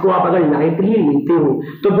मैकेनिक्स को आप अगर लाइटली लेते हो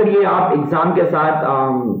तो फिर ये आप एग्जाम के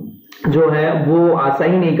साथ जो है वो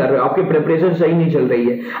सही नहीं कर रहे हो, आपकी प्रिपरेशन सही नहीं चल रही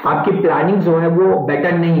है, आपकी प्लानिंग जो है वो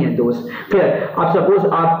बेटर नहीं है दोस्त, क्लियर। अब सपोज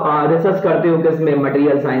आप रिसर्च करते हो किसमें,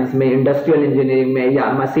 मटेरियल साइंस में, इंडस्ट्रियल इंजीनियरिंग में, या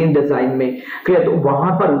मशीन डिजाइन में, क्लियर। तो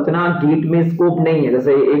वहां पर उतना गेट में स्कोप नहीं है,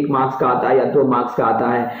 जैसे 1 मार्क्स का आता है या 2 मार्क्स का आता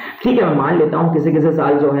है, ठीक है। मैं मान लेता हूँ किसी किसी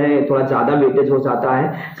साल जो है थोड़ा ज्यादा वेटेज हो जाता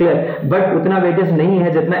है, क्लियर, बट उतना वेटेज नहीं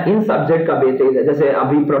है जितना इन सब्जेक्ट का वेटेज है। जैसे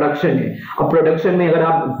अभी प्रोडक्शन है, अब प्रोडक्शन में अगर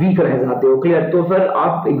आप वीक रह जाते हो, क्लियर, तो फिर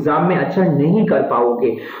आप एग्जाम में अच्छा नहीं कर पाओगे।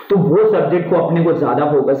 तो वो सब्जेक्ट को अपने को ज्यादा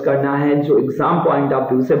फोकस करना है जो एग्जाम पॉइंट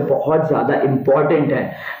ऑफ व्यू से बहुत ज्यादा इंपॉर्टेंट है,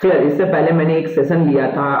 क्लियर। इससे पहले मैंने एक सेशन लिया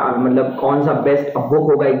था, मतलब कौन सा बेस्ट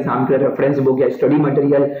बुक होगा एग्जाम के रेफरेंस बुक या स्टडी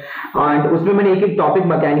मटेरियल, एंड उसमें मैंने एक टॉपिक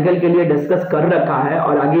मैकेनिकल के लिए डिस्कस कर रखा है,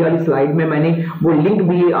 और आगे वाली स्लाइड में मैंने वो लिंक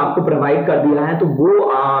भी आपको प्रोवाइड कर दिया है। तो वो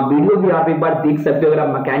वीडियो भी आप एक बार देख सकते हो अगर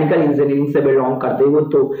आप मैकेनिकल इंजीनियरिंग से बिलोंग करते हो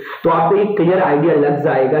तो आपको एक क्लियर आइडिया लग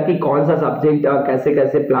जाएगा कि कौन सा सब्जेक्ट कैसे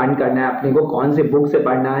कैसे प्लान करना है, अपने को कौन से बुक से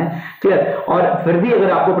पढ़ना है, क्लियर। और फिर भी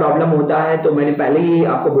अगर आपको प्रॉब्लम होता है तो मैंने पहले ही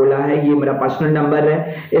आपको बोला है ये मेरा पर्सनल नंबर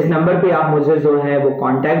है, इस नंबर पे आप मुझे जो है वो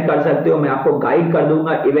कांटेक्ट कर सकते हो, मैं आपको गाइड कर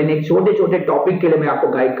दूंगा। इवन एक छोटे छोटे टॉपिक के लिए मैं आपको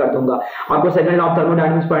गाइड कर दूंगा। आपको सेकंड लॉ ऑफ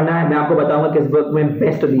थर्मोडायनामिक्स पढ़ना है, मैं आपको बताऊंगा किस बुक में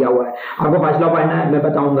बेस्ट दिया हुआ है। आपको फर्स्ट लॉ पढ़ना है, मैं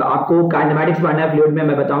बताऊंगा। आपको काइनेमेटिक्स पढ़ना है फ्लूइड में,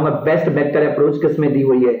 मैं बताऊंगा बेस्ट वेक्टर अप्रोच किस में दी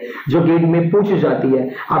हुई है जो गेट में पूछी जाती है।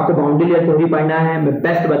 आपको बाउंड्री लेयर थ्योरी पढ़ना है, मैं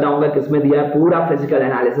बेस्ट बताऊंगा किस में दिया है, पूरा फिजिकल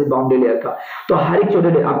एनालिसिस बाउंड्री लेयर का। तो हर एक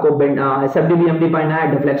छोटे आपको एसएफडी बीएमडी पढ़ना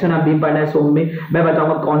है, डिफ्लेक्शन ऑफ बीम पढ़ना है। सो में मैं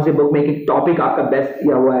बताऊंगा कौन से बुक में एक टॉपिक आपका बेस्ट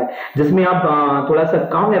दिया हुआ है जिसमें आप थोड़ा सा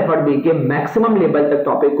कम एफर्ट देके मैक्सिमम लेवल तक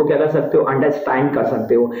टॉपिक को क्या कर सकते हो, अंडरस्टैंड कर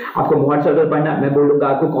सकते हो। आपको मोहर सर्कल पढ़ना है, मैं बोलूंगा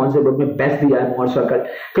आपको कौन से बुक में बेस्ट दिया है मोहर सर्कल,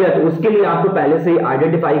 क्लियर। तो उसके लिए आपको पहले से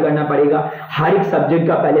आइडेंटिफाई करना पड़ेगा, हर एक सब्जेक्ट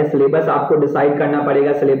का पहले सिलेबस आपको डिसाइड करना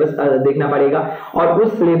पड़ेगा, सिलेबस देखना पड़ेगा, और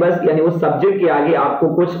उस सिलेबस यानी उस सब्जेक्ट के आगे आपको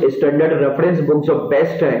कुछ स्टैंडर्ड रेफरेंस बुक जो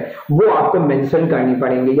बेस्ट है वो आपको मेंशन करनी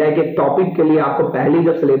पड़ेंगे। या एक टॉपिक के लिए आपको पहले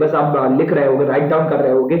जब सिलेबस आप लिख रहे होगे, राइट डाउन कर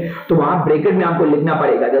रहे होगे, तो वहां ब्रैकेट में आपको लिखना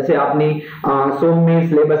पड़ेगा। जैसे आपने सोम में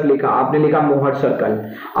सिलेबस लिखा, आपने लिखा मोहर सर्कल,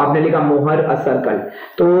 आपने लिखा मोहर सर्कल,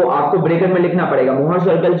 तो आपको ब्रैकेट में लिखना पड़ेगा मोहर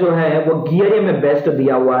सर्कल जो है वो गियर में बेस्ट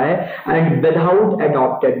दिया हुआ है एंड विदाउट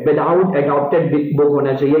एडॉप्टेड बुक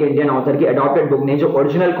होना चाहिए, इंडियन ऑथर की एडॉप्टेड बुक नहीं, जो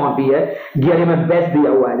ओरिजिनल कॉपी है गियर में बेस्ट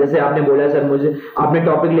दिया हुआ है। जैसे आपने बोला सर मुझे, आपने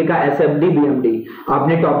टॉपिक लिखा एसएफडी बीएमडी,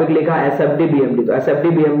 आपने टॉपिक लिखा एसएफडी बीएमडी, तो एसएफडी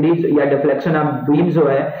बीएमडी या डिफ्लेक्शन ऑफ बीम जो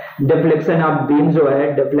है, डिफ्लेक्शन ऑफ बीम जो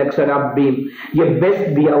है, डिफ्लेक्शन ऑफ बीम ये बेस्ट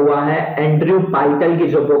दिया हुआ है एंड्रयू पाइटल की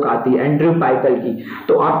जो बुक आती है, एंड्रयू पाइटल की।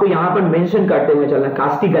 तो आपको यहां पर मेंशन करते हुए चलना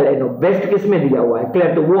कास्टिकल है बेस्ट किस में दिया हुआ है,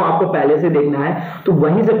 क्लियर। तो वो आपको पहले से देखना है, तो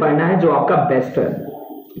वहीं से पढ़ना है जो आपका बेस्ट है।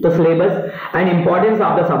 तो syllabus and importance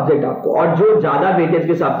of the subject आपको, और जो ज्यादा वेटेज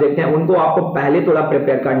के सब्जेक्ट हैं उनको आपको पहले थोड़ा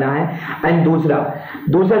प्रिपेयर करना है। एंड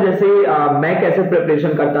दूसरा जैसे मैं कैसे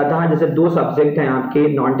प्रिपरेशन करता था, जैसे दो सब्जेक्ट हैं आपके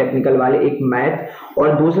नॉन टेक्निकल वाले, एक मैथ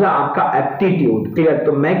और दूसरा आपका एप्टीट्यूड, क्लियर।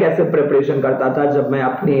 तो मैं कैसे प्रिपरेशन करता था जब मैं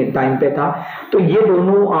अपने टाइम पे था, तो ये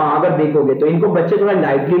दोनों अगर देखोगे तो इनको बच्चे थोड़ा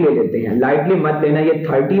लाइटली ले लेते हैं, लाइटली मत लेना, ये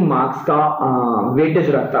 30 मार्क्स का वेटेज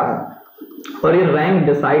रखता है और ये रैंक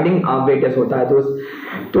डिसाइडिंग वेटेज होता है दोस्त।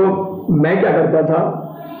 तो मैं क्या करता था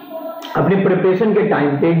अपनी प्रिपरेशन के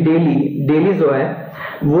टाइम पे डेली जो है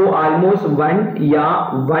वो ऑलमोस्ट 1 या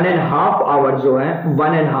 1.5 आवर जो है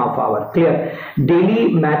 1.5 आवर, क्लियर, डेली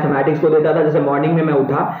मैथमेटिक्स को देता था। जैसे मॉर्निंग में मैं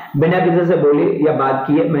उठा, बिना किसी से बोले या बात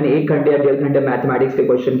किए मैंने 1 घंटे या 1.5 घंटे मैथमेटिक्स के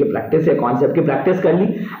क्वेश्चन की प्रैक्टिस या कॉन्सेप्ट की प्रैक्टिस कर ली।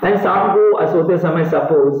 एंड शाम को सोते समय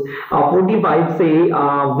सपोज 45 से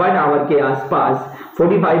 1 आवर के आसपास,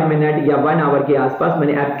 45 मिनट या 1 आवर के आसपास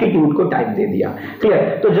मैंने एप्टीट्यूड को टाइम दे दिया,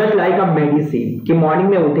 क्लियर। तो जस्ट लाइक अ मेडिसिन कि मॉर्निंग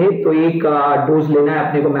में उठे तो एक डोज लेना है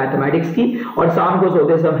अपने को मैथमेटिक्स की, और शाम को सोते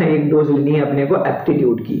समय एक डोज लेनी है अपने को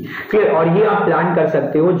एप्टीट्यूड की, क्लियर। और ये आप प्लान कर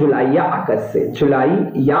सकते हो जुलाई या अगस्त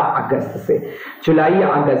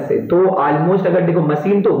से। तो ऑलमोस्ट अगर देखो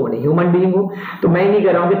मशीन तो हो नहीं, ह्यूमन बीइंग हो, तो मैं नहीं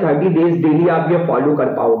कह रहा हूं कि 30 डेज डेली आप ये फॉलो कर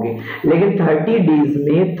पाओगे, लेकिन 30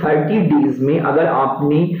 डेज में अगर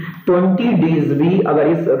आपने 20 डेज भी अगर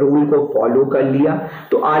इस रूल को फॉलो कर लिया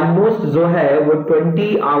तो ऑलमोस्ट जो है वो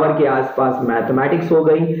 20 आवर के आसपास मैथमेटिक्स हो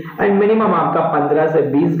गई एंड मिनिमम आपका 15 से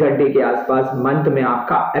 20 घंटे के आसपास मंथ में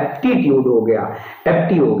आपका एप्टीट्यूड हो गया,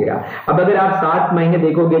 एप्टी हो गया। अब अगर आप 7 महीने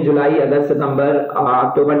देखोगे, जुलाई अगस्त सितंबर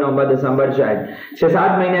अक्टूबर नवंबर दिसंबर शायद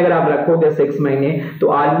 6-7 महीने अगर आप रखोगे, 6 महीने, तो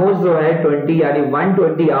ऑलमोस्ट जो है 20 यानी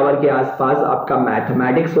 120 आवर के आसपास आपका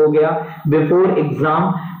मैथमेटिक्स हो गया बिफोर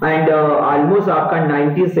एग्जाम एंड ऑलमोस्ट आपका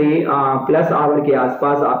 90 से प्लस आवर के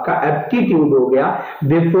आसपास आपका एप्टीट्यूड हो गया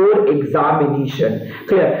बिफोर एग्जामिनेशन,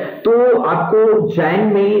 क्लियर। तो आपको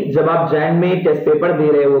जैन में, जब आप जैन में टेस्ट पेपर दे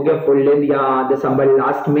रहे होगे फुल लेंथ या दिसंबर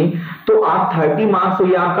लास्ट में, तो आप 30 मार्क्स हो,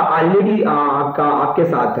 ये आपका ऑलरेडी आपके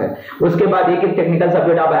साथ है। उसके बाद एक टेक्निकल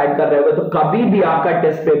सब्जेक्ट आप ऐड कर रहे हो, तो कभी भी आपका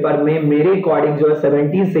टेस्ट पेपर में मेरे अकॉर्डिंग जो है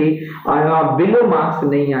 70 से बिलो मार्क्स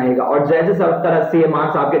नहीं आएगा। और जैसे 70-80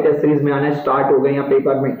 मार्क्स आपके टेस्ट सीरीज में आना स्टार्ट हो गए या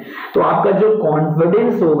पेपर में, तो आपका जो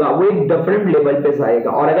कॉन्फिडेंस होगा वो एक डिफरेंट लेवल पे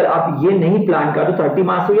आएगा। और अगर आप ये नहीं प्लान कर, तो 30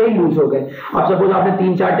 मार्क्स तो यही लूज हो गए। अब सपोज आपने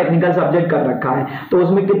 3-4 टेक्निकल सब्जेक्ट कर रखा है, तो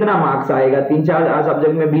उसमें कितना मार्क्स आएगा? 3-4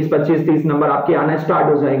 सब्जेक्ट में 20-25-30 नंबर आपके आना स्टार्ट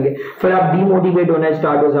हो जाएंगे। फिर आप डीमोटिवेट होना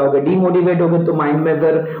स्टार्ट हो जाओगे। डीमोटिवेट होगे तो माइंड में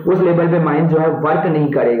फिर उस लेवल पे माइंड जो है वर्क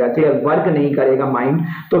नहीं करेगा, क्लियर, वर्क नहीं करेगा माइंड,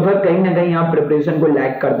 तो फिर कहीं ना कहीं आप प्रिपरेशन को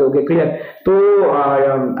लैग कर दोगे, क्लियर। तो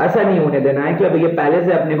ऐसा नहीं होने देना है, क्लियर। तो ये पहले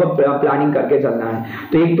से अपने को प्लानिंग करके चलना है।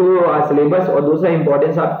 तो एक तो सिलेबस और दूसरा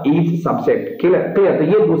importance of each subject, clear. तो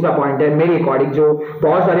ये दूसरा पॉइंट है मेरे अकॉर्डिंग, जो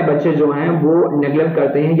बहुत सारे बच्चे जो हैं वो नेग्लेक्ट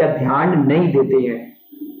करते हैं या ध्यान नहीं देते हैं।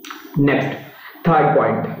 नेक्स्ट थर्ड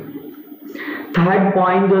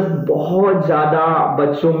पॉइंट जो बहुत ज्यादा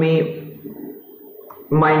बच्चों में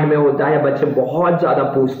माइंड में होता है, बच्चे बहुत ज्यादा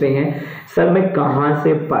पूछते हैं, सर मैं कहां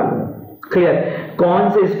से पढ़ूं, क्लियर। कौन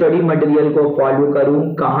से स्टडी मटेरियल को फॉलो करूं,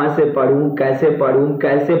 कहां से पढ़ूं,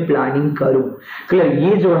 कैसे प्लानिंग करूं। क्लियर,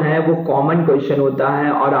 ये जो है वो कॉमन क्वेश्चन होता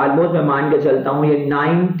है और ऑलमोस्ट मैं मान के चलता हूं ये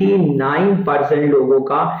 99% लोगों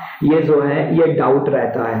का ये जो है ये डाउट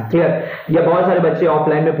रहता है। क्लियर, ये बहुत सारे बच्चे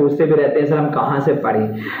ऑफलाइन में पूछते भी रहते हैं सर हम कहां से पढ़ें।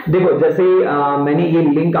 देखो जैसे मैंने ये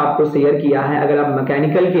लिंक आपको शेयर किया है, अगर आप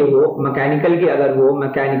मैकेनिकल के तो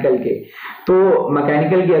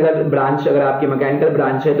मैकेनिकल की अगर ब्रांच, अगर आपकी मैकेनिकल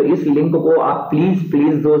ब्रांच है तो इस लिंक को आप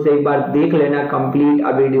प्लीज दोस्त एक बार देख लेना कंप्लीट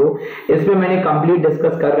वीडियो। इसमें मैंने कंप्लीट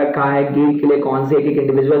डिस्कस कर रखा है गेट के लिए कौन से एक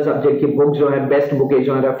इंडिविजुअल सब्जेक्ट की बुक जो है, बेस्ट बुक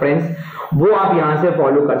जो है रेफरेंस, वो आप यहाँ से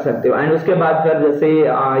फॉलो कर सकते हो। एंड उसके बाद फिर जैसे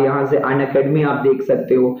यहाँ से अनअकैडमी आप देख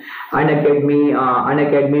सकते हो।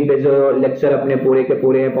 अनअकैडमी पे जो लेक्चर अपने पूरे के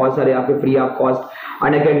पूरे हैं, बहुत सारे आपके free of cost.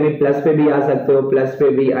 Unacademy plus पे भी आ सकते हो, प्लस पे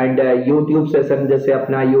भी। एंड यूट्यूब सेशन जैसे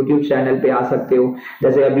अपना यूट्यूब चैनल पे आ सकते हो,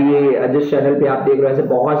 जैसे अभी ये जिस चैनल पे आप देख रहे हो ऐसे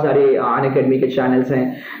बहुत सारे अनअकैडमी के चैनल्स हैं।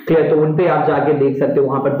 क्लियर, तो उन पे आप जाके देख सकते हो,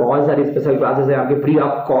 वहां पर बहुत सारी स्पेशल क्लासेस है आपके फ्री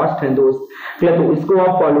ऑफ कॉस्ट हैं दोस्त। क्लियर, तो इसको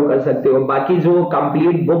आप फॉलो कर सकते हो। बाकी जो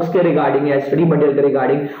कंप्लीट बुक्स के रिगार्डिंग या स्टडी मटेरियल के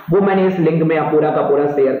रिगार्डिंग वो मैंने इस लिंक में पूरा का पूरा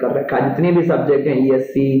शेयर कर रखा है। जितने भी सब्जेक्ट हैं,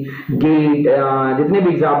 ESE, गेट, जितने भी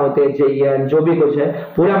एग्जाम होते हैं, JEN, जो भी कुछ है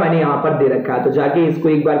पूरा मैंने यहाँ पर दे रखा है। तो जाके इसको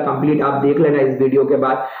एक बार कंप्लीट आप देख लेना। इस वीडियो के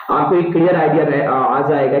बाद आपको एक क्लियर आइडिया आ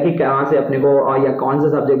जाएगा कि कहां से अपने को या कौन से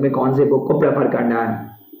सब्जेक्ट में कौन से बुक को प्रेफर करना है।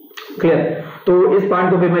 क्लियर, तो इस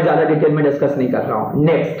पॉइंट को भी मैं ज्यादा डिटेल में डिस्कस नहीं कर रहा हूं।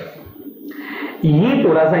 नेक्स्ट, ये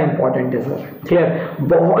थोड़ा सा इंपॉर्टेंट है सर। क्लियर,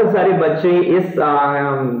 बहुत सारे बच्चे इस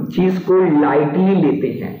चीज को लाइटली लेते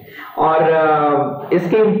हैं और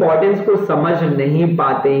इसके इंपॉर्टेंस को समझ नहीं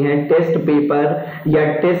पाते हैं। टेस्ट पेपर या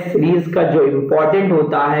टेस्ट सीरीज का जो इंपॉर्टेंट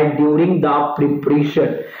होता है ड्यूरिंग द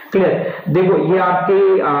प्रिपरेशन। क्लियर, देखो ये आपके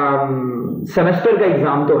सेमेस्टर का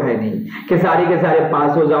एग्जाम तो है नहीं कि सारे के सारे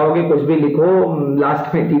पास हो जाओगे, कुछ भी लिखो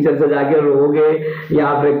लास्ट में टीचर से जाके रोगे या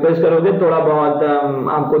आप रिक्वेस्ट करोगे, थोड़ा बहुत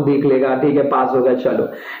आपको देख लेगा, ठीक है पास हो गया चलो।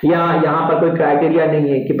 या यहाँ पर कोई क्राइटेरिया नहीं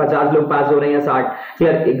है कि 50 लोग पास हो रहे हैं या 60।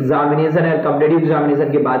 क्लियर, एग्जामिनेशन है, कॉम्पिटिटिव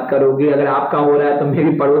एग्जामिनेशन की बात करोगे, अगर आपका हो रहा है तो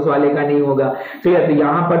मेरी पड़ोस वाले का नहीं होगा। क्लियर, तो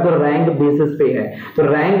यहाँ पर तो रैंक बेसिस पे है। तो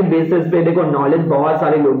रैंक बेसिस पे देखो नॉलेज बहुत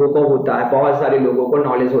सारे लोगों को होता है, बहुत सारे लोगों को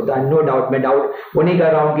नॉलेज होता है, नो डाउट। मैं डाउट वो नहीं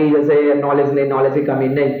कर रहा हूँ कि जैसे नॉलेज नहीं, नॉलेज की कमी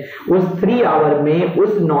नहीं। उस 3 आवर में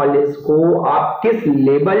उस नॉलेज को आप किस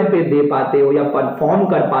लेवल पे दे पाते हो या परफॉर्म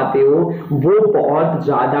कर पाते हो वो बहुत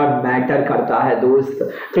ज्यादा मैटर करता है दोस्त।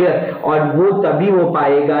 क्लियर, और वो तभी हो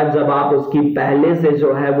पाएगा जब आप उसकी पहले से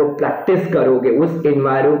जो है वो प्रैक्टिस करोगे, उस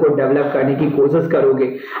एनवायरमेंट को डेवलप करने की कोशिश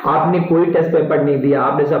करोगे। आपने कोई टेस्ट पेपर नहीं दिया,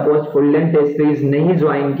 आपने suppose full length test series नहीं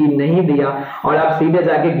ज्वाइन की, नहीं दिया और आप सीधे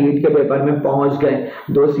जाके गेट के पेपर में पहुंच गए,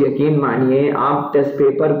 दोस्त यकीन मानिए आप टेस्ट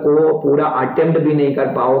पेपर को पूरा अटेम्प्ट भी नहीं कर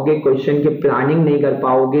पाओगे, क्वेश्चन की प्लानिंग नहीं कर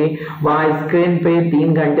पाओगे। वहां स्क्रीन पे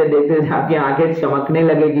 3 घंटे देखते आपकी आंखें चमकने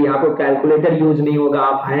लगेगी, आपको कैलकुलेटर यूज नहीं होगा,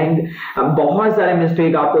 आप हैंग, बहुत सारे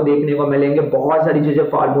मिस्टेक आपको देखने को मिलेंगे, बहुत सारी चीजें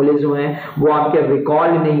फार्मूले जो हैं वो आपके रिकॉल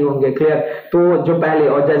नहीं होंगे। क्लियर, तो जो पहले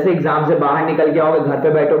और जैसे एग्जाम से बाहर निकल के आओगे घर पे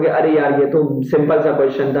बैठोगे, अरे यार ये तो सिंपल सा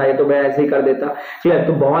क्वेश्चन था, ये तो मैं ऐसे ही कर देता। क्लियर,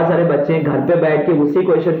 तो बहुत सारे बच्चे घर पे बैठ के उसी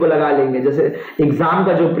क्वेश्चन को लगा लेंगे। जैसे एग्जाम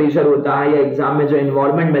का जो प्रेशर होता है या एग्जाम में जो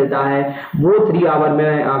एनवायरमेंट मिलता है वो 3 आवर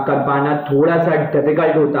में कर पाना थोड़ा सा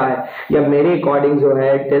डिफिकल्ट होता है। या मेरे अकॉर्डिंग जो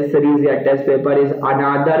है टेस्ट सीरीज या test paper is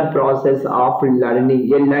another process of learning.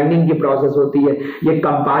 ये लर्निंग की प्रोसेस होती है, ये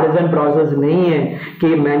कंपैरिजन प्रोसेस नहीं है कि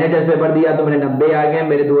मैंने टेस्ट पेपर दिया तो मेरे 90 आ गए,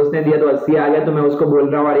 मेरे दोस्त ने दिया तो 80 आ गया, तो मैं उसको बोल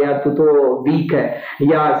रहा हूँ अरे यार तू तो वीक है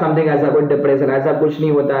या समथिंग, ऐसा कोई डिप्रेशन, ऐसा कुछ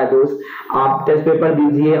नहीं होता है दोस्त। आप टेस्ट पेपर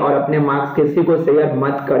दीजिए और अपने मार्क्स किसी को शेयर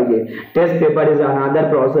मत करिए। Test paper is another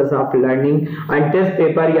process of learning and test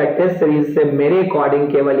paper या टेस्ट सीरीज से मेरे अकॉर्डिंग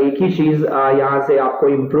केवल एक ही चीज यहाँ से आपको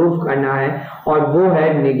इंप्रूव करना है और वो है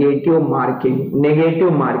negative marking.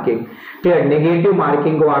 Negative marking, clear, negative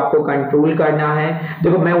marking को आपको कंट्रोल करना है।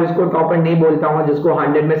 देखो मैं उसको टॉपर नहीं बोलता हूँ जिसको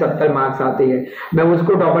 100 में 70 मार्क्स आते हैं, मैं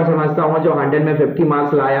उसको टॉपर समझता हूँ जो 100 में 50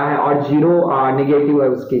 मार्क्स लाया है और 0 नेगेटिव है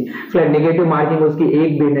उसकी। क्लियर, नेगेटिव मार्किंग उसकी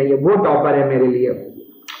एक भी नहीं है, वो टॉपर है मेरे लिए,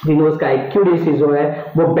 क्योंकि उसका एक्यूरेसी जो है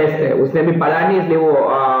वो बेस्ट है। उसने भी पढ़ा नहीं इसलिए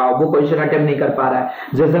वो क्वेश्चन अटेम्प्ट नहीं कर पा रहा है,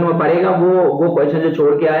 जिस दिन वो पढ़ेगा वो क्वेश्चन जो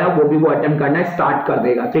छोड़ के आया वो भी वो अटेम्प्ट करना स्टार्ट कर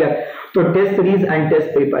देगा। क्लियर, तो test series and test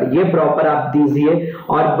paper ये प्रॉपर आप दीजिए।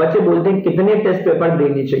 और बच्चे बोलते हैं कितने टेस्ट पेपर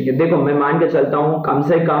देने चाहिए, देखो मैं मान के चलता हूं कम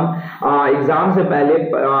से कम एग्जाम से पहले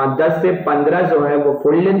 10 से 15 जो है वो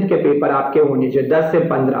फुल लेंथ के पेपर आपके होने चाहिए। 10 से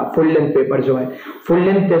 15 फुल लेंथ पेपर जो है, फुल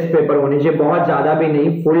लेंथ टेस्ट पेपर होने चाहिए, बहुत ज्यादा भी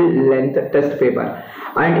नहीं, full length test paper.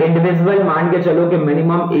 And individual मान के चलो कि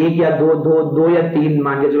मिनिमम 1 या 2 या 3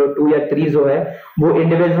 मान के चलो 0, 2 या 3 जो है वो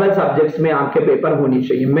इंडिविजुअल सब्जेक्ट्स में आपके पेपर होनी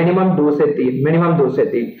चाहिए, मिनिमम 2 से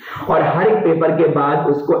 3। और हर एक पेपर के बाद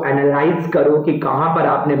उसको एनालाइज करो कि कहां पर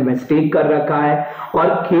आपने मिस्टेक कर रखा है, और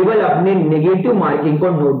केवल अपने नेगेटिव मार्किंग को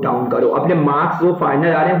नोट डाउन करो। अपने मार्क्स जो फाइनल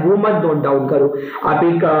आ रहे हैं वो मत नोट डाउन करो। आप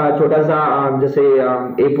एक छोटा सा जैसे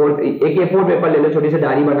A4 पेपर ले लो, छोटी सी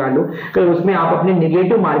डायरी बना लो, फिर उसमें आप अपने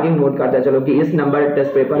नेगेटिव मार्किंग नोट करते चलो कि इस नंबर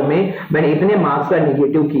टेस्ट पेपर में मैंने इतने मार्क्स का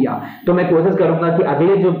नेगेटिव किया, तो मैं कोशिश करूंगा कि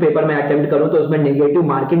अगले जो पेपर में अटेम्प्ट करूं तो उसमें नेगेटिव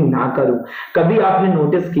मार्किंग ना करूं। कभी आपने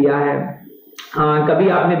नोटिस किया है, कभी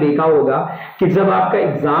आपने देखा होगा कि जब आपका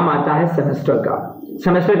एग्जाम आता है सेमेस्टर का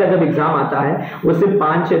जब एग्जाम आता है उससे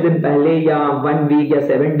 5-6 दिन पहले या 1 वीक या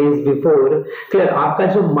 7 डेज बिफोर, क्लियर, आपका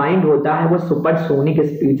जो माइंड होता है वो सुपरसोनिक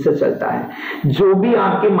स्पीड से चलता है। जो भी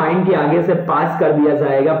आपके माइंड के आगे से पास कर दिया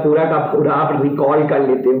जाएगा पूरा का पूरा आप रिकॉल कर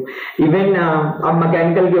लेते हो। इवन आप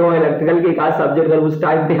मैकेनिकल के हो, इलेक्ट्रिकल के एक आध सब्जेक्ट अगर उस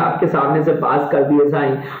टाइम पे आपके सामने से पास कर दिए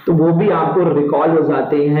जाए तो वो भी आपको रिकॉल हो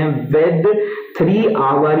जाते हैं विद 3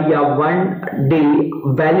 आवर या 1 डे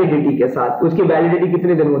वैलिडिटी के साथ। उसकी वैलिडिटी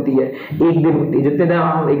कितने दिन होती है? 1 दिन होती है। जितने दिन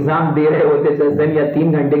हम एग्जाम दे रहे होते 10 दिन या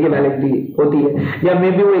 3 घंटे की वैलिडिटी होती है, या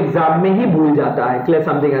मे बी वो एग्जाम में ही भूल जाता है, क्लियर,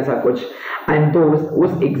 समथिंग ऐसा कुछ। एंड तो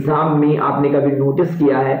उस एग्जाम में आपने कभी नोटिस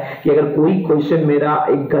किया है कि अगर कोई क्वेश्चन मेरा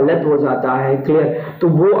एक गलत हो जाता है, क्लियर, तो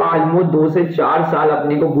वो ऑलमोस्ट 2 से 4 साल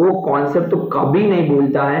अपने को वो कॉन्सेप्ट तो कभी नहीं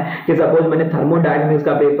भूलता है। कि सपोज मैंने थर्मोडायनेमिक्स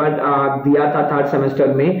का पेपर दिया था 3rd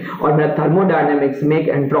सेमेस्टर में, और मेरा थर्मोडायनेमिक्स में एक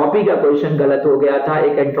एंट्रोपी का क्वेश्चन गलत हो गया था,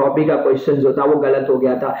 एक एंट्रोपी का क्वेश्चन जो था वो गलत हो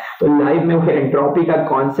गया था, तो लाइफ में वो एंट्रोपी का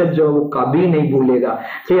कॉन्सेप्ट जो है वो कभी नहीं भूलेगा,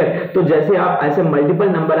 क्लियर। तो जैसे आप ऐसे मल्टीपल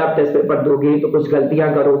नंबर आप टेस्ट पेपर दोगे तो कुछ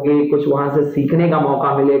गलतियां करोगे, कुछ वहां से सीखने का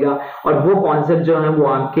मौका मिलेगा, और वो कॉन्सेप्ट जो है वो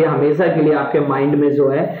आपके हमेशा के लिए आपके माइंड में जो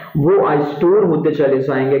है वो स्टोर होते चले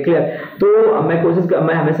जाएंगे, क्लियर। तो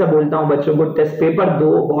मैं हमेशा बोलता हूं बच्चों को टेस्ट पेपर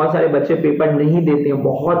दो। बहुत सारे बच्चे पेपर नहीं देते हैं,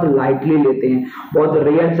 बहुत लाइटली लेते हैं, बहुत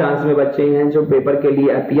रेयर चांस में बच्चे हैं जो पेपर के लिए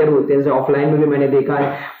अपीयर होते हैं। ऑफलाइन में भी मैंने देखा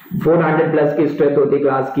है 400 प्लस की स्ट्रेंथ होती है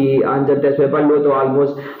क्लास की, जब टेस्ट पेपर लो तो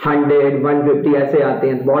ऑलमोस्ट 100, 150 ऐसे आते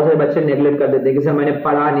हैं। बहुत सारे बच्चे नेगलेक्ट कर देते हैं कि सर मैंने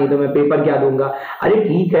पढ़ा नहीं तो मैं पेपर क्या दूंगा। अरे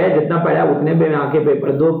ठीक है, जितना पढ़ा उतने पे आके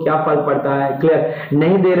पेपर दो, क्या फर्क पड़ता है, क्लियर।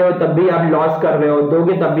 नहीं दे रहे हो तब भी आप लॉस कर रहे हो,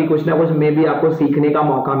 दोगे तब भी कुछ ना कुछ मे भी आपको सीखने का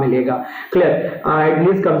मौका मिलेगा, क्लियर।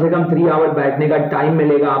 एटलीस्ट कम से कम 3 आवर बैठने का टाइम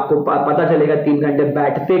मिलेगा, आपको पता चलेगा 3 घंटे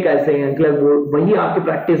बैठते कैसे हैं, क्लियर। वही आपकी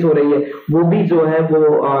प्रैक्टिस हो रही है, वो भी जो है वो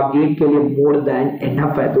गेट के लिए मोर देन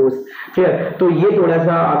इनफ है दोस्त, क्लियर। तो ये थोड़ा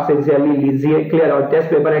सा आप सिंसियरली लीजिए, क्लियर, और test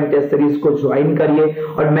paper and test series को ज्वाइन करिए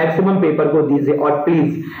और मैक्सिमम पेपर को दीजिए। और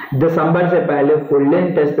प्लीज दिसंबर से पहले फुल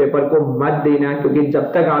लेंथ टेस्ट पेपर को मत देना, क्योंकि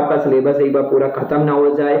जब तक आपका सिलेबस एक बार पूरा खत्म ना हो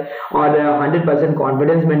जाए और 100%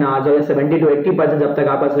 कॉन्फिडेंस में ना आ जाए, 70 to 80% जब तक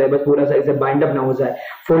आपका सिलेबस पूरा सही से बाइंड अप ना हो जाए,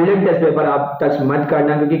 फुल लेंथ टेस्ट पेपर आप टच मत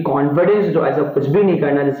करना, क्योंकि कॉन्फिडेंस जो ऐसा कुछ भी नहीं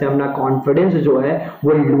करना जिससे अपना कॉन्फिडेंस जो है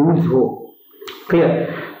वो लूज हो, क्लियर।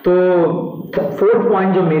 तो 4th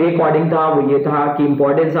पॉइंट जो मेरे अकॉर्डिंग था वो ये था कि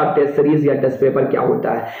इंपॉर्टेंस ऑफ टेस्ट सीरीज या टेस्ट पेपर क्या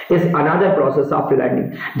होता है is another process of learning.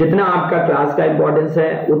 जितना आपका क्लास का इंपॉर्टेंस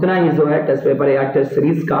है उतना ही जो है टेस्ट पेपर या टेस्ट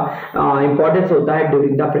सीरीज का इंपॉर्टेंस होता है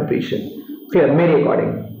ड्यूरिंग द प्रिपरेशन, क्लियर, मेरे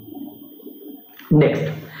अकॉर्डिंग। नेक्स्ट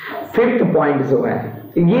 5th पॉइंट जो है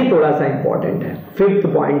ये थोड़ा सा इंपॉर्टेंट है। 5th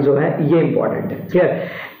पॉइंट जो है ये इंपॉर्टेंट है, clear.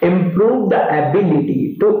 Improve the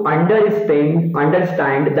ability to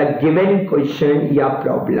understand the given question या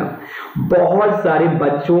प्रॉब्लम। बहुत सारे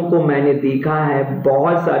बच्चों को मैंने देखा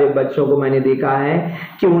है,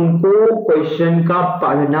 कि उनको क्वेश्चन का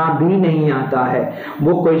पढ़ना भी नहीं आता है,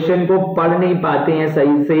 वो क्वेश्चन को पढ़ नहीं पाते हैं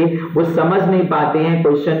सही से, वो समझ नहीं पाते हैं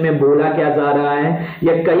क्वेश्चन में बोला क्या जा रहा है।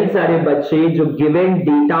 या कई सारे बच्चे जो गिवन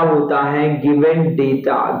डेटा होता है, गिवन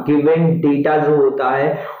डेटा जो होता है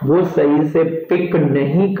वो सही से पिक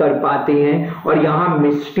नहीं कर पाते हैं और यहां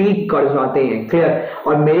मिस्टेक कर जाते हैं, क्लियर।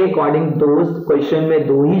 और मेरे अकॉर्डिंग दोस्त क्वेश्चन में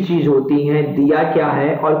 2 ही चीज होती हैं, दिया क्या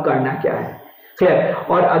है और करना क्या है, क्लियर।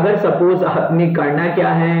 और अगर सपोज आपने करना क्या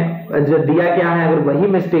है, जो दिया क्या है, अगर वही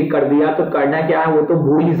मिस्टेक कर दिया तो करना क्या है वो तो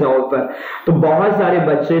भूल ही जाओ पर। तो बहुत सारे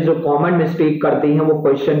बच्चे जो कॉमन मिस्टेक करते हैं वो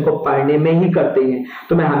क्वेश्चन को पढ़ने में ही करते हैं।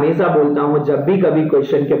 तो मैं हमेशा बोलता हूं जब भी कभी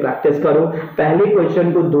क्वेश्चन के प्रैक्टिस करो, पहले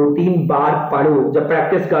क्वेश्चन को 2-3 बार पढ़ो। जब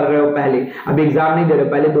प्रैक्टिस कर रहे हो पहले, अब एग्जाम नहीं दे रहे हो,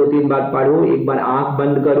 पहले 2-3 बार पढ़ो, एक बार आंख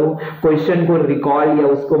बंद करो, क्वेश्चन को रिकॉल या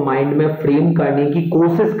उसको माइंड में फ्रेम करने की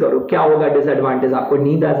कोशिश करो। क्या होगा डिसएडवांटेज, आपको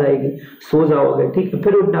नींद आ जाएगी, सो जाओगे, जाओगे, ठीक है,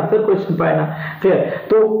 फिर उठना, फिर क्वेश्चन पढ़ना, फिर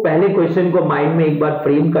तो पहले क्वेश्चन को माइंड में एक बार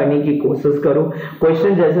फ्रेम करने की कोशिश करो।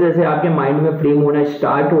 क्वेश्चन जैसे जैसे आपके माइंड में फ्रेम होना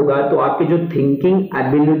स्टार्ट होगा तो आपकी जो थिंकिंग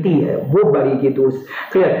एबिलिटी है वो बढ़ेगी दोस्त,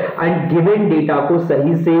 क्लियर। एंड गिवन डेटा को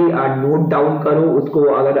सही से नोट डाउन करो, उसको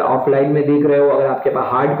अगर ऑफलाइन में देख रहे हो, अगर आपके पास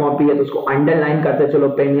हार्ड कॉपी है तो उसको अंडरलाइन करते चलो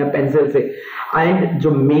पेन या पेंसिल से। एंड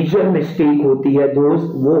जो मेजर मिस्टेक होती है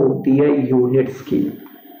दोस्त वो होती है यूनिट्स की,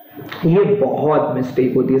 ये बहुत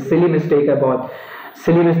मिस्टेक होती है, सिली मिस्टेक है, बहुत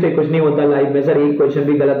सिली मिस्टेक। कुछ नहीं होता लाइफ में सर, एक क्वेश्चन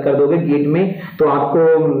भी गलत कर दोगे गेट में तो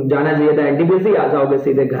आपको जाना चाहिए था एनटीपीसी, आ जाओगे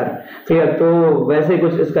सीधे घर, क्लियर। तो वैसे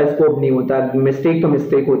कुछ इसका स्कोप नहीं होता, मिस्टेक तो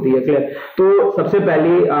मिस्टेक होती है, क्लियर। तो सबसे पहले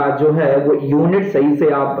जो है वो यूनिट सही से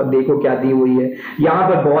आप देखो क्या दी हुई है। यहाँ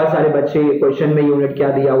पर बहुत सारे बच्चे क्वेश्चन में यूनिट क्या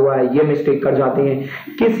दिया हुआ है ये मिस्टेक कर जाते हैं,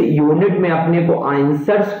 किस यूनिट में अपने को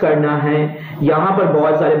आंसर्स करना है, यहाँ पर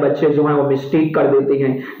बहुत सारे बच्चे जो है वो मिस्टेक कर देते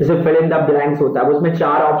हैं। जैसे फिल इन द ब्लैंक्स होता है, उसमें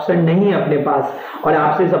 4 ऑप्शन नहीं है अपने पास और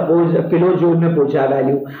आपसे सपोज किलो जूल में पूछा है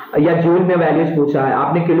वैल्यू या जूल में वैल्यूज पूछा है,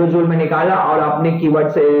 आपने किलो जूल में निकाला और आपने कीवर्ड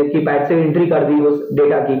से कीपैड से एंट्री कर दी उस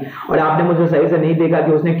डेटा की, और आपने मुझे सही से नहीं देखा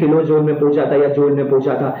कि उसने किलो जूल में पूछा था या जूल में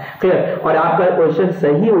पूछा था, क्लियर। और आपका क्वेश्चन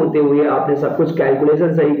सही होते हुए आपने सब कुछ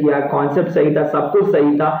कैलकुलेशन सही किया, कॉन्सेप्ट सही था, सब कुछ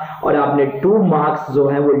सही था, और आपने 2 मार्क्स जो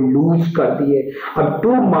है वो लूज कर दिए। अब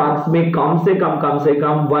 2 मार्क्स में कम से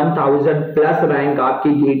कम 1000 प्लस रैंक आपकी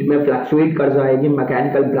गेट में फ्लक्चुएट कर जाएगी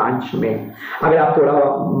मैकेनिकल ब्रांच में। अगर आप थोड़ा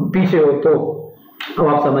पीछे हो तो अब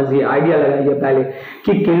आप समझिए, आइडिया लगाइए पहले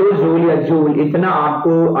कि किलो जूल या जूल इतना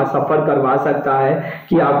आपको सफर करवा सकता है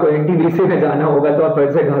कि आपको एनटीपीसी में जाना होगा तो आप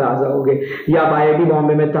फिर से घर आ जाओगे, या आप आईआईटी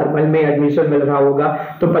बॉम्बे में थर्मल में एडमिशन मिल रहा होगा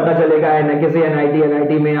तो पता चलेगा न किसी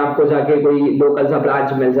एनआईटी में आपको जाके कोई लोकल सा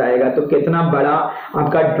ब्रांच मिल जाएगा। तो कितना बड़ा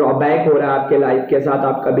आपका ड्रॉबैक हो रहा है आपके लाइफ के साथ,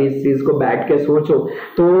 आप कभी इस चीज को बैठ के सोचो।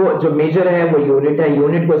 तो जो मेजर है वो यूनिट है,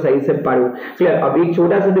 यूनिट को सही से पढ़ो, क्लियर। अब एक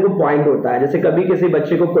छोटा सा देखो पॉइंट होता है, जैसे कभी किसी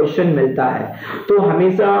बच्चे को क्वेश्चन मिलता है तो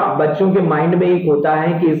हमेशा बच्चों के माइंड में एक होता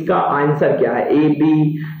है कि इसका आंसर क्या है, ए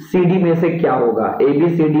बी सी डी में से क्या होगा, ए बी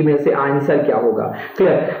सी डी में से आंसर क्या होगा,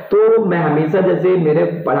 क्लियर। तो मैं हमेशा, जैसे मेरे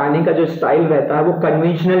पढ़ाने का जो स्टाइल रहता है वो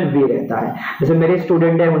कन्वेंशनल वे रहता है। जैसे मेरे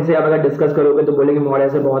स्टूडेंट हैं उनसे आप अगर डिस्कस करोगे तो बोलेंगे मौर्य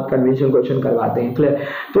से बहुत कन्वेंशनल क्वेश्चन करवाते हैं, क्लियर।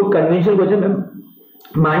 तो कन्वेंशनल क्वेश्चन में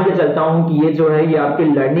मान के चलता हूं कि ये जो है ये आपकी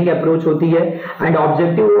लर्निंग अप्रोच होती है, एंड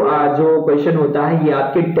ऑब्जेक्टिव जो क्वेश्चन होता है ये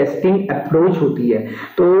आपकी टेस्टिंग अप्रोच होती है।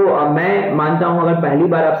 तो मैं मानता हूं अगर पहली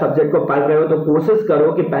बार आप सब्जेक्ट को पढ़ रहे हो तो कोशिश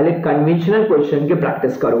करो कि पहले कन्वेंशनल क्वेश्चन की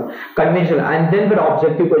प्रैक्टिस करो, कन्वेंशनल, एंड देन फिर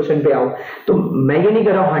ऑब्जेक्टिव क्वेश्चन पे आओ। तो मैं ये नहीं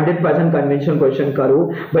कर रहा हूं 100% कन्वेंशनल क्वेश्चन करो,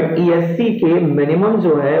 बट ईएससी के मिनिमम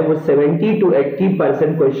जो है वो 70 to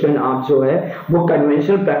 80% क्वेश्चन आप जो है वो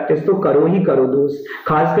कन्वेंशनल प्रैक्टिस तो करो ही करो दोस्त।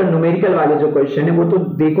 खासकर न्यूमेरिकल वाले जो क्वेश्चन है वो तो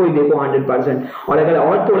देखो ही देखो 100%। और अगर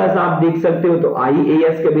और थोड़ा सा आप देख सकते हो तो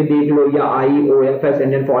आईएएस के भी देख लो, या आईओएफएस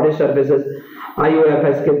इंडियन फॉरेस्ट सर्विसेज,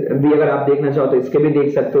 आईओएफएस के भी अगर आप देखना चाहो तो इसके भी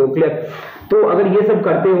देख सकते हो, क्लियर। तो अगर ये सब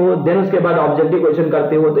करते हो देन उसके बाद ऑब्जेक्टिव क्वेश्चन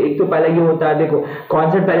करते हो तो एक तो पहले ये होता है, देखो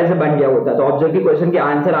कॉन्सेप्ट पहले से बन गया होता है तो ऑब्जेक्टिव क्वेश्चन के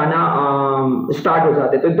आंसर आना स्टार्ट हो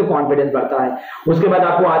जाते हैं, तो एक तो कॉन्फिडेंस बढ़ता है। उसके बाद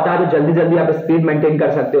आपको आता है तो जल्दी जल्दी आप स्पीड मेंटेन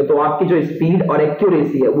कर सकते हो, तो आपकी जो स्पीड और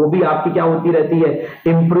एक्यूरेसी है वो भी आपकी क्या होती रहती है,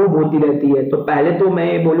 इंप्रूव होती रहती है। तो पहले तो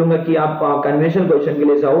मैं बोलूंगा कि आप कन्वेंशनल क्वेश्चन के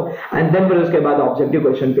लिए जाओ एंड देन फिर उसके बाद ऑब्जेक्टिव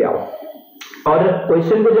क्वेश्चन पे आओ। और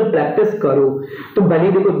क्वेश्चन को जब प्रैक्टिस करो तो भले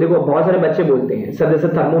देखो बहुत सारे बच्चे बोलते हैं सर जैसे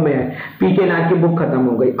थर्मो में है, पीके नाथ की बुक खत्म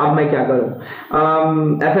हो गई अब मैं क्या करूं,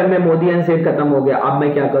 एफएम में मोदी एंड सेठ खत्म हो गया अब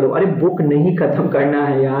मैं क्या करूं। अरे बुक नहीं खत्म करना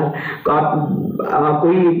है यार, आप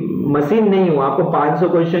कोई मशीन नहीं हो, आपको 500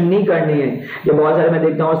 क्वेश्चन नहीं करने हैं। ये बहुत सारे मैं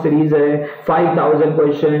देखता हूँ सीरीज है 5000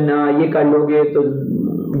 क्वेश्चन, ये कर लोगे तो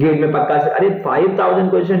गेट में पक्का से। अरे 5000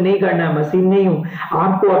 क्वेश्चन नहीं करना है, मशीन नहीं हूं,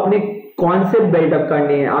 आपको अपने कॉन्सेप्ट बिल्डअप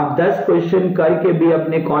करने हैं। आप 10 क्वेश्चन करके भी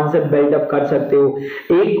अपने कॉन्सेप्ट बिल्डअप कर सकते हो।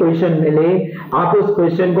 एक क्वेश्चन मिले आप उस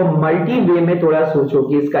क्वेश्चन को मल्टी वे में थोड़ा सोचो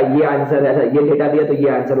कि इसका ये आंसर है, ये डेटा दिया तो ये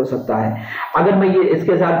आंसर हो सकता है। अगर मैं ये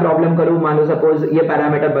इसके साथ प्रॉब्लम करूं, मान लो सपोज ये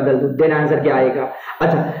पैरामीटर बदल दूं, देन आंसर क्या आएगा,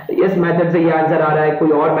 अच्छा इस मेथड से ये आंसर आ रहा है,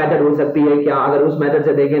 कोई और मेथड हो सकती है क्या, अगर उस मेथड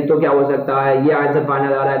से देखें तो क्या हो सकता है, ये आंसर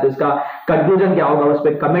फाइनल आ रहा है तो इसका कंक्लूजन क्या होगा, उस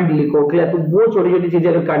पर कमेंट लिखो, क्लियर। तो वो छोटी छोटी चीजें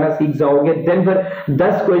अगर करना सीख जाओगे देन फिर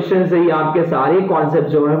 10 क्वेश्चन से आपके सारे कॉन्सेप्ट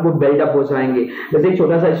जो है वो बिल्डअप हो जाएंगे। जैसे एक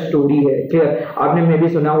छोटा सा स्टोरी है, क्लियर, आपने में भी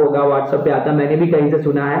सुना होगा, व्हाट्सएप पे आता, मैंने भी कहीं से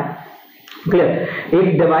सुना है, क्लियर।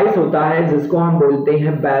 एक डिवाइस होता है जिसको हम बोलते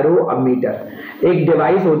हैं बैरोमीटर। एक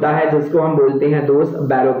डिवाइस होता है जिसको हम बोलते हैं दोस्त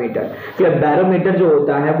बैरोमीटर। क्लियर, बैरोमीटर जो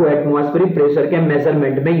होता है वो एटमॉस्फेरिक प्रेशर के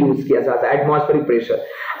मेजरमेंट में यूज किया जाता है, एटमॉस्फेरिक प्रेशर।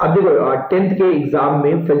 अब देखो 10th के एग्जाम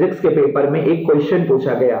में फिजिक्स के पेपर में एक क्वेश्चन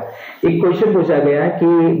पूछा गया कि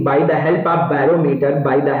by the help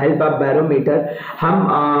of barometer हम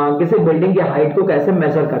किसी बिल्डिंग की हाइट को कैसे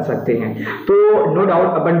मेजर कर सकते हैं। तो नो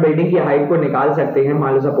डाउट अपन बिल्डिंग की हाइट को निकाल सकते हैं।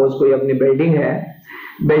 मान लो सपोज कोई अपनी बिल्डिंग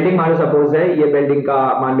मान लो सपोज है, ये बिल्डिंग का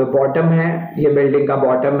मान लो बॉटम है, ये बिल्डिंग का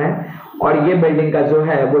बॉटम है और ये बिल्डिंग का जो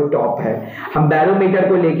है वो टॉप है। हम बैरोमीटर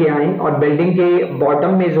को लेके आए और बिल्डिंग के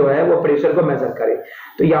बॉटम में जो है वो प्रेशर को मेजर करें।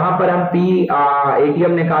 तो यहाँ पर हम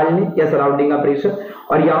ATM निकाल लें या सराउंडिंग का प्रेशर,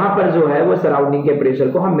 और यहाँ पर जो है वो सराउंडिंग के प्रेशर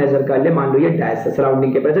को हम मेजर कर ले। मान लो ये डैश है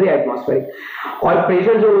सराउंडिंग के प्रेशर या एटमॉस्फेरिक। और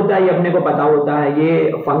प्रेशर जो होता है ये अपने को पता होता है,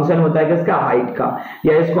 ये फंक्शन होता है किसका, हाइट का,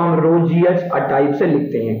 या इसको हम रो GH टाइप से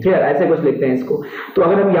लिखते हैं। क्लियर, ऐसे कुछ लिखते हैं इसको। तो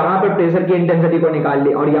अगर हम यहाँ पर प्रेशर की इंटेंसिटी को निकाल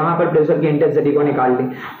लें और यहाँ पर प्रेशर की इंटेंसिटी को निकाल लें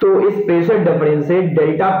तो इस प्रेशर डिफरेंस से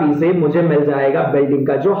डेल्टा P से मुझे मिल जाएगा बिल्डिंग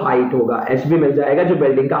का जो हाइट होगा, HB मिल जाएगा जो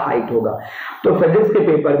बिल्डिंग का हाइट होगा। तो फिजिक्स के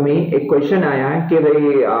पेपर में एक क्वेश्चन आया है कि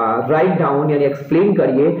राइट डाउन यानी एक्सप्लेन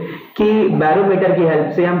करिए कि बैरोमीटर की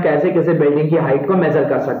हेल्प से हम कैसे किसी बिल्डिंग की हाइट को मेजर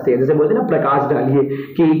कर सकते हैं। जैसे बोलते हैं ना, प्रकाश डालिए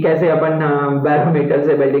कि कैसे अपन बैरोमीटर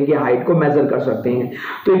से बिल्डिंग की हाइट को मेजर कर सकते हैं।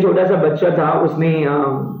 तो एक छोटा सा बच्चा था, उसने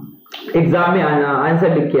एग्जाम में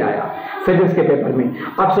आंसर लिख के आया फिजिक्स के पेपर में।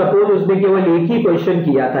 अब सपोज उसने केवल एक ही क्वेश्चन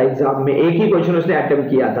किया था एग्जाम में, एक ही क्वेश्चन उसने अटेम्प्ट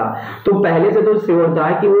किया था, तो पहले से तो श्योर था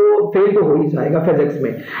कि वो फेल तो हो ही जाएगा फिजिक्स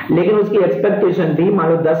में। लेकिन उसकी एक्सपेक्टेशन थी, मान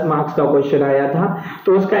लो 10 मार्क्स का क्वेश्चन आया था,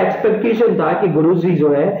 तो उसका एक्सपेक्टेशन था कि गुरुजी जो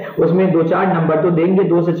है उसमें 2-4 नंबर तो देंगे,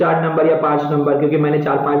 2 से 4 नंबर या 5 नंबर, क्योंकि मैंने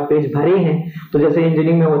 4-5 पेज भरे हैं। तो जैसे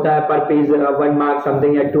इंजीनियरिंग में होता है पर पेज 1 मार्क्स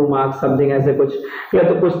समथिंग या 2 मार्क्स समथिंग ऐसे कुछ, या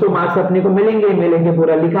तो कुछ तो मार्क्स अपने को मिलेंगे,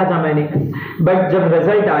 पूरा लिखा था मैंने। बट जब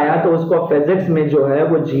रिजल्ट आया तो उसको फिजिक्स में जो है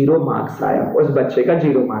वो 0 मार्क्स आया, उस बच्चे का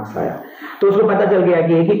 0 मार्क्स आया। तो उसको पता चल गया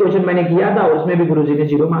कि एक ही क्वेश्चन मैंने किया था, उसमें भी गुरुजी ने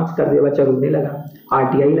 0 मार्क्स कर दिया। बच्चा रोने लगा,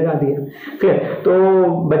 RTI लगा दिया। क्लियर, तो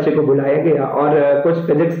बच्चे को बुलाया गया और कुछ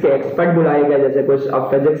फिजिक्स के एक्सपर्ट बुलाए गए, जैसे कुछ अब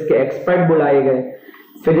फिजिक्स के एक्सपर्ट बुलाए गए,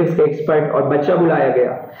 फिजिक्स के एक्सपर्ट, और बच्चा बुलाया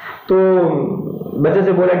गया। तो बच्चे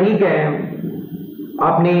से बोला ठीक है,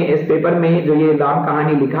 आपने इस पेपर में जो ये राम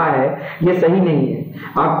कहानी लिखा है ये सही नहीं है,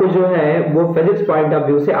 आपको जो है वो फिजिक्स पॉइंट ऑफ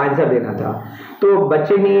व्यू से आंसर देना था। तो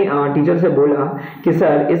बच्चे ने टीचर से बोला कि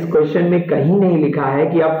सर इस क्वेश्चन में कहीं नहीं लिखा है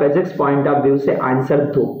कि आप फिजिक्स पॉइंट ऑफ व्यू से आंसर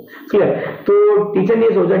दो। क्लियर, तो टीचर ने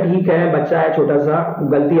सोचा ठीक है बच्चा है छोटा सा,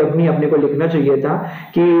 गलती अपने को लिखना चाहिए था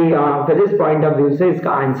कि फिजिक्स पॉइंट ऑफ व्यू से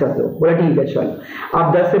इसका आंसर दो। बोला ठीक है चलो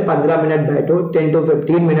आप 10 से 15 मिनट बैठो, 10 to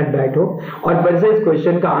 15 मिनट बैठो और फिर से इस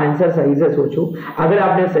क्वेश्चन का आंसर सही से सोचो। अगर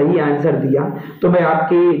आपने सही आंसर दिया तो मैं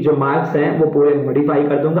आपके जो मार्क्स हैं वो पूरे मॉडिफाई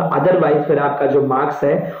कर दूंगा, अदरवाइज फिर आपका जो मार्क्स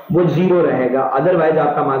है वो 0 रहेगा, अदरवाइज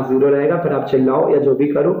आपका मार्क्स 0 रहेगा, फिर आप चिल्लाओ या जो भी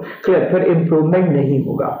करो। क्लियर, फिर इंप्रूवमेंट नहीं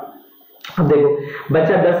होगा। अब देखो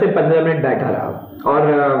बच्चा 10 से 15 मिनट बैठा रहा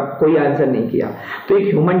और कोई आंसर नहीं किया। तो एक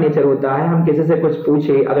ह्यूमन नेचर होता है, हम किसी से कुछ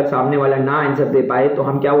पूछे, अगर सामने वाला ना आंसर दे पाए तो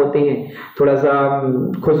हम क्या होते हैं, थोड़ा सा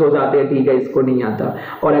खुश हो जाते हैं, ठीक है इसको नहीं आता,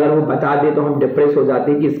 और अगर वो बता दे तो हम डिप्रेस हो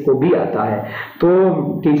जाते हैं कि इसको भी आता है।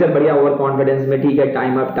 तो टीचर बढ़िया ओवर कॉन्फिडेंस में, ठीक है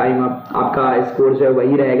टाइम अप, आपका स्कोर जो है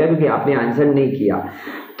वही रहेगा क्योंकि आपने आंसर नहीं किया।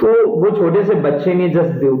 तो वो छोटे से बच्चे ने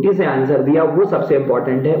जस्ट ब्यूटी से आंसर दिया, वो सबसे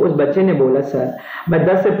इंपॉर्टेंट है। उस बच्चे ने बोला सर मैं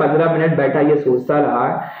 10 से 15 मिनट बैठा ये सोचता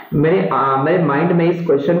रहा, मेरे माइंड में इस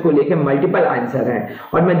क्वेश्चन को लेके मल्टीपल आंसर हैं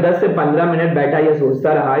और मैं 10 से 15 मिनट बैठा ये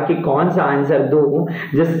सोचता रहा कि कौन सा आंसर दूं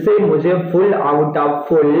जिससे मुझे full out of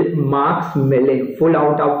full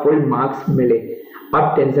marks मिले।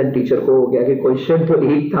 अब टेंशन टीचर को हो गया कि क्वेश्चन तो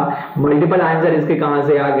एक था, मल्टीपल आंसर इसके कहां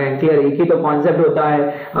से आ गए। क्लियर, एक ही तो कॉन्सेप्ट होता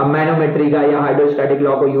है मैनोमेट्री का या हाइड्रोस्टैटिक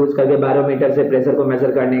लॉ को यूज करके बैरोमीटर से प्रेशर को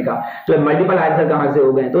मेजर करने का, तो मल्टीपल आंसर कहां से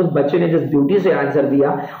हो गए। तो उस बच्चे ने जिस ब्यूटी से आंसर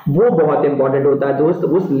दिया वो बहुत इंपॉर्टेंट होता है दोस्त।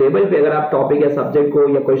 उस लेवल पे अगर आप टॉपिक या सब्जेक्ट को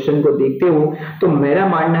या क्वेश्चन को देखते हो तो मेरा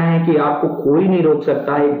मानना है कि आपको कोई नहीं रोक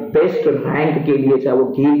सकता है बेस्ट रैंक के लिए, चाहे वो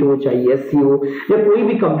गेट हो, चाहे ESE हो या कोई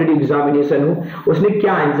भी कॉम्पिटिटिव एग्जामिनेशन हो। उसने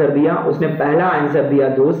क्या आंसर दिया, उसने पहला आंसर दिया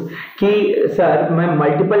दोस्त कि सर मैं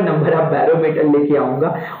मल्टीपल नंबर ऑफ बैरोमीटर लेके आऊंगा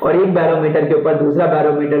और एक बैरोमीटर के ऊपर दूसरा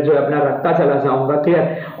बैरोमीटर जो अपना रखता चला जाऊंगा।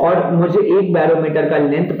 क्लियर, और मुझे एक बैरोमीटर का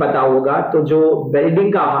लेंथ पता होगा तो जो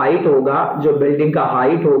बिल्डिंग का हाइट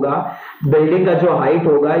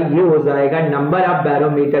होगा ये हो जाएगा number of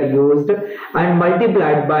barometer used and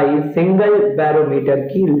multiplied by single barometer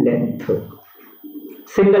की लेंथ।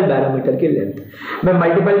 सिंगल बैरोमीटर की लेंथ। मैं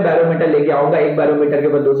मल्टीपल बैरोमीटर लेके आऊंगा, एक बैरोमीटर के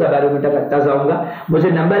ऊपर दूसरा बैरोमीटर रखता जाऊंगा, मुझे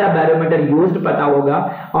नंबर ऑफ बैरोमीटर यूज्ड पता होगा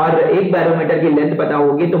और एक बैरोमीटर की लेंथ पता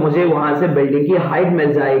होगी, तो मुझे वहां से बिल्डिंग की हाइट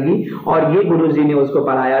मिल जाएगी। और ये गुरुजी ने उसको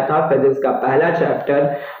पढ़ाया था फिजिक्स का पहला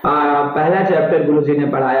चैप्टर गुरुजी ने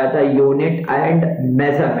पढ़ाया था यूनिट एंड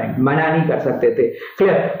मेजरमेंट, मना नहीं कर सकते थे।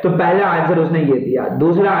 क्लियर? तो पहला आंसर उसने ये दिया।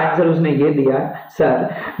 दूसरा आंसर उसने ये दिया, सर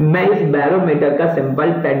मैं इस बैरोमीटर का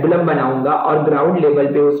सिंपल पेंडुलम बनाऊंगा और ग्राउंड लेवल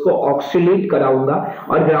पे उसको ऑक्सिलेट कराऊंगा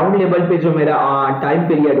और ग्राउंड लेवल पे जो मेरा टाइम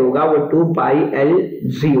पीरियड होगा वो 2 पाई एल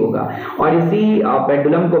जी होगा और इसी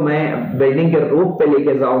पेंडुलम को मैं बिल्डिंग के रूफ पे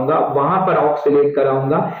लेके जाऊंगा, वहां पर ऑक्सिलेट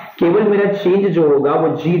कराऊंगा, केवल मेरा चेंज जो होगा वो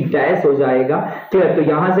जी डैश हो जाएगा। क्लियर? तो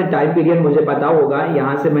यहां से टाइम पीरियड मुझे पता होगा,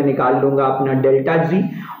 यहां से मैं निकाल लूंगा अपना डेल्टा जी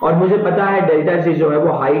और मुझे पता है डेल्टा जी जो है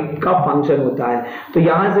वो हाइट का फंक्शन होता है, तो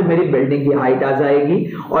यहां से मेरी बिल्डिंग की हाइट आ जाएगी।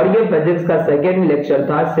 और ये फिजिक्स का सेकेंड लेक्चर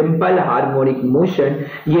था, सिंपल हार्मोनिक मोशन।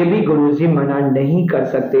 ये भी गुरुजी मना नहीं कर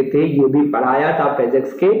सकते थे, ये भी पढ़ाया था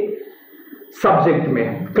फिजिक्स के सब्जेक्ट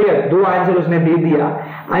में। क्लियर? दो आंसर उसने दे दिया।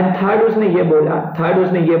 एंड थर्ड उसने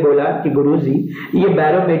ये बोला कि गुरुजी ये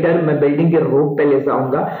बैरोमीटर मैं बिल्डिंग के रूफ पे ले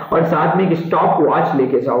जाऊंगा और साथ में एक स्टॉप वॉच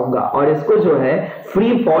लेके जाऊंगा और इसको जो है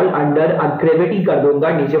फ्री फॉल अंडर ग्रेविटी कर दूंगा,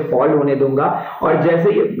 नीचे फॉल होने दूंगा और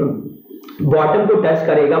जैसे ये बॉटम को टच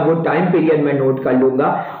करेगा वो टाइम पीरियड में नोट कर लूंगा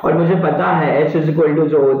और मुझे पता है h इज इक्वल टू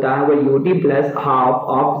जो होता है वो ut plus half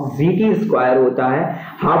of gt square होता है,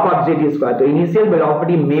 हाफ ऑफ gt स्क्वायर। तो इनिशियल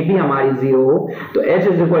वेलोसिटी में भी हमारी जीरो हो तो h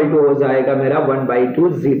इज इक्वल टू हो जाएगा मेरा 1/2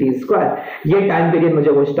 gt स्क्वायर। ये टाइम पीरियड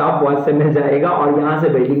मुझे वो स्टॉप वॉच से मिल जाएगा और यहां से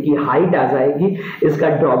बिल्डिंग की हाइट आ जाएगी। इसका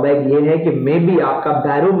ड्रॉबैक ये है कि मे भी आपका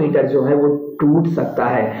बैरोमीटर जो है वो टूट सकता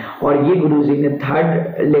है और ये गुरुजी ने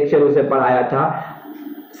थर्ड लेक्चर उसे पढ़ाया था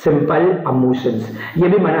सिंपल इमोशंस, ये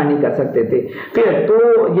भी मना नहीं कर सकते थे। क्लियर? तो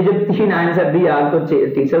ये जब 3 आंसर दिया तो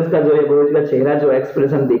टीचर्स का जो है गुरुजी का चेहरा जो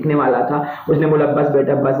एक्सप्रेशन देखने वाला था, उसने बोला बस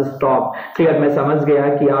बेटा बस स्टॉप। क्लियर? मैं समझ गया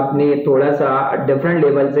कि आपने थोड़ा सा डिफरेंट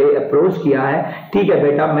लेवल से अप्रोच किया है, ठीक है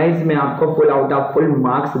बेटा मैं इसमें आपको full out of full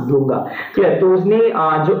marks दूंगा। क्लियर? तो उसने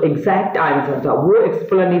जो एग्जैक्ट आंसर था वो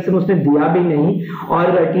एक्सप्लेनेशन उसने दिया भी नहीं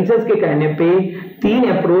और टीचर्स के कहने पे 3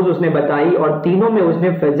 अप्रोच उसने बताई और तीनों में उसने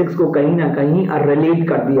फिजिक्स को कहीं ना कहीं रिलेट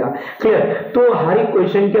कर दिया। क्लियर? तो हर एक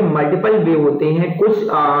क्वेश्चन के मल्टीपल वे होते हैं, कुछ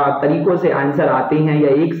तरीकों से आंसर आते हैं या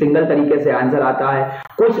एक सिंगल तरीके से आंसर आता है,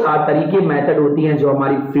 कुछ तरीके मेथड होती हैं जो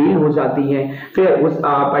हमारी फेल हो जाती हैं। फिर उस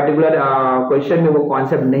पर्टिकुलर क्वेश्चन में वो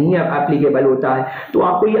कॉन्सेप्ट नहीं एप्लीकेबल होता है, तो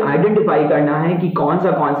आपको ये आइडेंटिफाई करना है कि कौन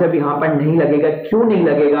सा कॉन्सेप्ट यहाँ पर नहीं लगेगा, क्यों नहीं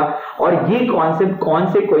लगेगा और ये कॉन्सेप्ट कौन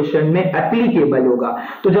से क्वेश्चन में एप्लीकेबल होगा।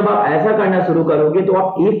 तो जब आप ऐसा करना शुरू करोगे तो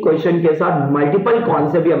आप एक क्वेश्चन के साथ मल्टीपल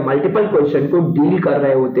कॉन्सेप्ट या मल्टीपल क्वेश्चन को डील कर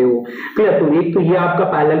रहे होते हो। क्लियर? तो एक तो ये आपका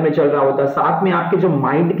पैरेलल में चल रहा होता है, साथ में आपके जो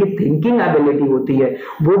माइंड की थिंकिंग एबिलिटी होती है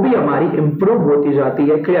वो भी हमारी इंप्रूव होती जाती है।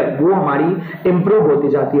 क्लियर? वो हमारी इंप्रूव होती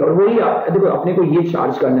जाती है और वही देखो अपने को ये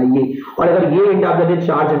चार्ज करना है ये, और अगर ये end of the day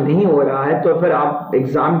charge नहीं हो रहा है तो फिर आप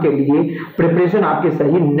एग्जाम के लिए प्रिपरेशन आपकी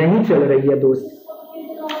सही नहीं चल रही है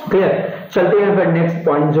दोस्त। क्लियर? चलते हैं फिर नेक्स्ट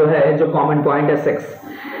पॉइंट जो है, जो कॉमन पॉइंट है 6,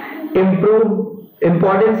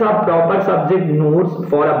 importance of proper subject notes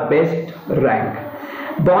for a best rank.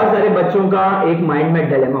 बहुत सारे बच्चों का एक माइंड में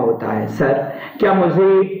डिलेमा होता है, सर क्या मुझे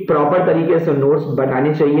प्रॉपर तरीके से नोट्स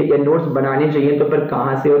बनाने चाहिए या नोट्स बनाने चाहिए तो फिर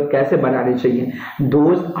कहां से और कैसे बनाने चाहिए।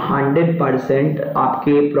 दोस्त 100%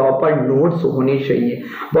 आपके प्रॉपर नोट्स होने चाहिए।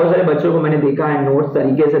 बहुत सारे बच्चों को मैंने देखा है नोट्स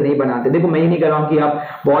तरीके से नहीं बनाते। देखो मैं ये नहीं कह रहा हूं कि आप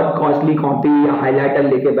बहुत कॉस्टली कॉपी या हाईलाइटर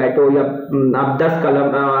लेके बैठो या आप 10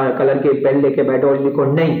 कलर के पेन लेके बैठो और लिखो,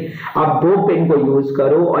 नहीं, आप 2 पेन को यूज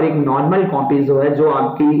करो और एक नॉर्मल कॉपी जो है जो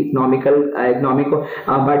आपकी इकोनॉमिक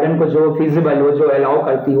बर्डन को जो फिजिबल हो, जो अलाउ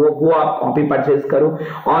करती हो, वो आप कॉपी परचेज करो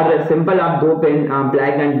और सिंपल आप 2 पेन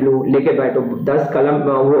ब्लैक एंड ब्लू लेके बैठो। 10 कलम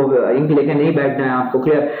वो इंक लेके नहीं बैठना है आपको।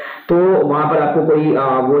 क्लियर? तो वहां पर आपको कोई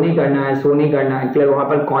वो नहीं करना है, सो नहीं करना है। क्लियर? वहां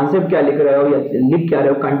पर कॉन्सेप्ट क्या लिख रहे हो या लिख क्या रहे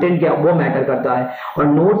हो, कंटेंट क्या, वो मैटर करता है। और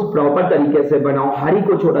नोट्स प्रॉपर तरीके से बनाओ, हर एक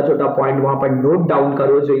को छोटा छोटा पॉइंट वहां पर नोट डाउन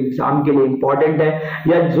करो जो एग्जाम के लिए इंपॉर्टेंट है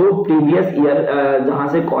या जो प्रीवियस ईयर जहां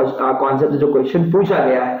से कॉन्सेप्ट जो क्वेश्चन पूछा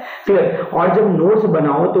गया है। क्लियर? और जब नोट्स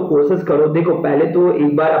बनाओ तो कोशिश करो, देखो पहले तो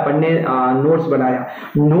एक बार अपन ने नोट्स बनाया,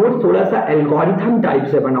 नोट्स थोड़ा सा एल्गोरिथम टाइप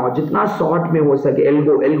से बनाओ, जितना शॉर्ट में हो सके।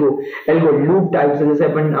 एल्गो लूप टाइप से, जैसे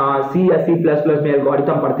अपन सी या C++ में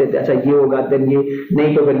एल्गोरिथम पढ़ते थे, अच्छा ये होगा देन ये,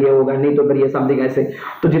 नहीं तो फिर ये होगा, नहीं तो फिर ये, समथिंग ऐसे।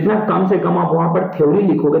 तो जितना कम से कम आप वहां पर थ्योरी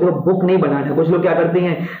लिखोगे तो बुक नहीं बनाना है। कुछ लोग क्या करते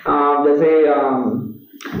हैं जैसे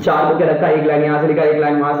चार बुकें रखा, एक लाइन यहाँ से लिखा, एक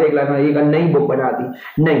लाइन वहां से, एक लाइन एक नई बुक बना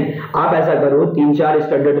दी। नहीं, आप ऐसा करो, 3-4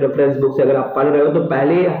 स्टैंडर्ड रेफरेंस बुक से अगर आप पढ़ रहे हो तो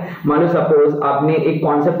पहले मान लो सपोज आपने एक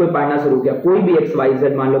कॉन्सेप्ट कोई पढ़ना शुरू किया, कोई भी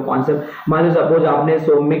XYZ मान लो कॉन्सेप्ट, मान लो सपोज आपने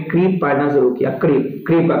सोम में क्रीप पढ़ना शुरू किया,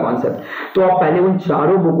 क्रीप का कॉन्सेप्ट, तो आप पहले उन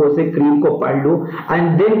चारों बुकों से क्रीप को पढ़ लो एंड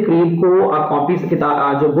देन क्रीप को आप कॉपी से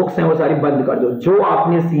किताब जो बुक्स हैं वो सारी बंद कर दो, जो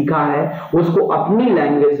आपने सीखा है उसको अपनी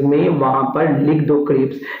लैंग्वेज में वहां पर लिख दो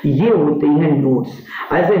क्रीप्स। ये होते हैं नोट्स।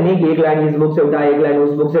 ऐसे नहीं कि एक लाइन इस बुक से उठा, एक लाइन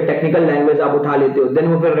उस बुक से, टेक्निकल लैंग्वेज आप उठा लेते हो देन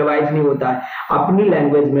वो फिर रिवाइज नहीं होता है। अपनी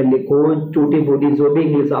लैंग्वेज में लिखो, टूटी फूटी जो भी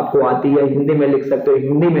इंग्लिश आपको आती है, हिंदी में लिख सकते हो,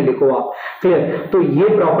 हिंदी में लिखो आप, क्लियर। तो ये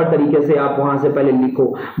प्रॉपर तरीके से आप वहां से पहले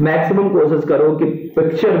लिखो। मैक्सिमम कोशिश करो कि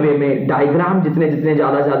पिक्चर वे में डायग्राम जितने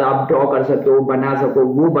ज्यादा आप ड्रॉ कर सकते हो, बना सको,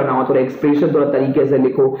 वो बनाओ, थोड़ा एक्सप्रेशन थोड़ा तरीके से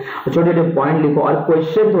लिखो, छोटे छोटे पॉइंट लिखो और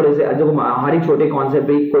क्वेश्चन थोड़े से, जो हमारी छोटे कॉन्सेप्ट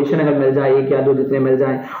पे क्वेश्चन अगर मिल जाए, एक या दो जितने मिल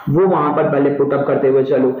जाए वो वहां पर पहले पुटअप करते हुए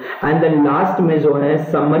चलो एंड देन लास्ट में जो है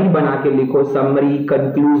समरी बना के लिखो, समरी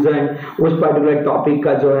कंक्लूजन, उस पर्टिकुलर टॉपिक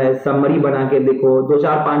का जो है समरी बना के लिखो।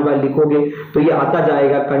 2-4-5 बार लिखोगे तो ये आता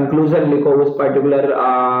जाएगा। कंक्लूजन लिखो, उस पर्टिकुलर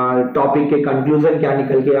टॉपिक के कंक्लूजन क्या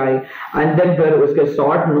निकल के आए एंड देन फिर उसके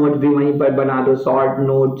शॉर्ट नोट भी वहीं पर बना दो, शॉर्ट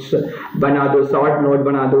नोट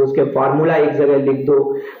बना दो, उसके फॉर्मूला एक जगह लिख दो,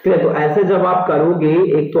 ठीक है। तो ऐसे जब आप करोगे,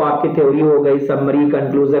 एक तो आपकी थ्योरी हो गई, समरी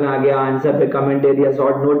कंक्लूजन आ गया, आंसर पे कमेंट दे दिया,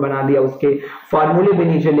 शॉर्ट नोट बना दिया, उसके फॉर्मूले भी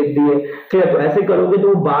नीचे लिख दिए, ठीक है। तो ऐसे करोगे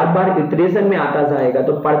तो बार बार इटरेशन में आता जाएगा,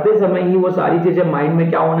 तो पढ़ते समय ही वो सारी चीजें माइंड में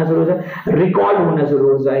क्या होना शुरू हो जाए, रिकॉल होना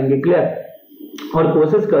शुरू हो जाएंगे, क्लियर। और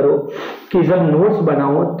कोशिश करो कि जब नोट्स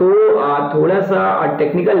बनाओ तो थोड़ा सा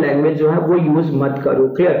टेक्निकल लैंग्वेज जो है वो यूज मत करो,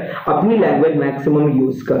 क्लियर। अपनी लैंग्वेज मैक्सिमम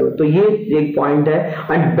यूज करो। तो ये एक पॉइंट है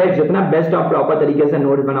एंड बेस्ट, जितना बेस्ट आप प्रॉपर तरीके से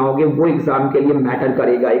नोट बनाओगे वो एग्जाम के लिए मैटर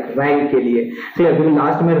करेगा, एक रैंक के लिए, क्लियर। क्योंकि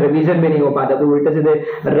लास्ट में रिवीजन भी नहीं हो पाता, तो उल्टे सीधे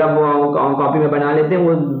रब कॉपी में बना लेते हैं,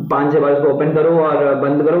 वो 5-6 बार उसको ओपन करो और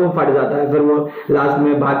बंद करो, वो फट जाता है, फिर वो लास्ट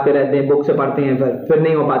में भागते रहते हैं, बुक से पढ़ते हैं, फिर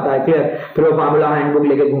नहीं हो पाता है, क्लियर। फिर वो फार्मूला हैंडबुक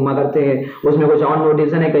लेके घूमा करते हैं, उसमें कुछ और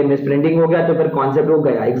नोटेशन है, कहीं मिस प्रिंटिंग हो गया तो फिर कॉन्सेप्ट हो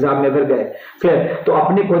गया, एग्जाम में फिर गए, क्लियर। तो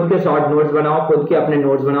अपने खुद के शॉर्ट नोट्स बनाओ, खुद के अपने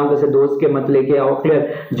नोट्स बनाओ, जैसे दोस्त के मत लेके आओ,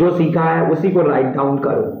 क्लियर। जो सीखा है उसी को राइट डाउन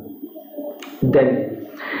करो। देन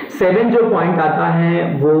 7 जो पॉइंट आता है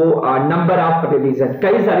वो नंबर ऑफ रिवीजन।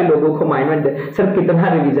 कई सारे लोगों को माइंड में सर कितना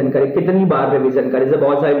रिवीजन करें, कितनी बार रिवीजन करें, जैसे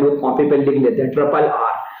बहुत सारे लोग कॉपी पे लिख लेते हैं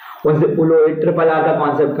RRR, उनसे बोलो RRR का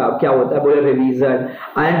कॉन्सेप्ट क्या होता है, बोले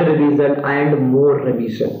रिवीजन एंड मोर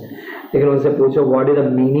रिवीजन। लेकिन उनसे पूछो what is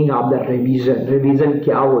the meaning of the revision, revision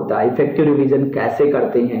क्या होता है, इफेक्टिव रिवीजन कैसे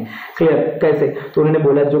करते हैं, क्लियर, कैसे। तो उन्होंने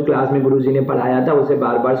बोला जो क्लास में गुरुजी ने पढ़ाया था उसे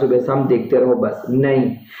बार बार सुबह शाम देखते रहो, बस नहीं।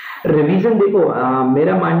 रिवीजन देखो,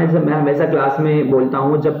 मेरा मानना है, मैं हमेशा क्लास में बोलता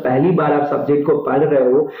हूं, जब पहली बार आप सब्जेक्ट को पढ़ रहे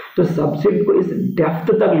हो तो सब्जेक्ट को इस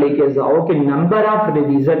डेप्थ तक लेके जाओ कि नंबर ऑफ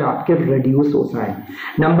रिवीजन आपके रिड्यूस हो जाए,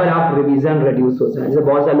 नंबर ऑफ रिवीजन रिड्यूस हो जाए। जैसे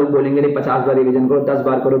बहुत सारे लोग बोलेंगे नहीं 50 बार रिवीजन करो, 10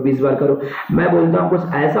 बार करो, 20 बार करो। मैं बोलता हूँ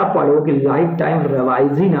कुछ ऐसा पढ़ो कि लाइफ टाइम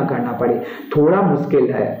रिवाइज ही ना करना पड़े। थोड़ा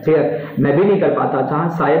मुश्किल है, क्लियर, मैं भी नहीं कर पाता था,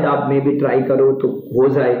 शायद आप में भी ट्राई करो तो हो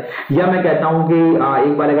जाए। या मैं कहता हूं कि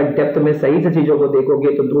एक बार अगर डेप्थ में सही से चीजों को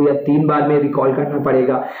देखोगे तो 2 या 3 बार में रिकॉल करना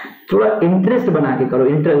पड़ेगा। थोड़ा इंटरेस्ट बना के करो,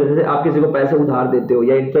 इंटरेस्ट, जैसे आप किसी को पैसे उधार देते हो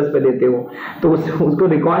या इंटरेस्ट पे देते हो तो उसको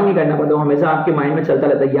रिकॉल नहीं करना पड़ता, हमेशा आपके माइंड में चलता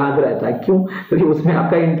रहता है, याद रहता है। क्यों? क्योंकि उसमें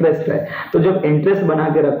आपका इंटरेस्ट है। तो जब इंटरेस्ट बना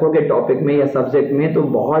के रखोगे टॉपिक में या सब्जेक्ट में तो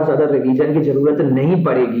बहुत ज्यादा रिवीजन की जरूरत नहीं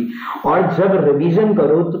पड़ेगी। और जब रिवीजन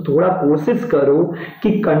करो तो थोड़ा कोशिश करो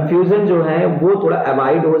कि कंफ्यूजन जो है वो थोड़ा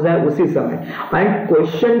अवॉइड हो जाए उसी समय। एंड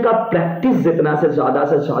क्वेश्चन का प्रैक्टिस जितना से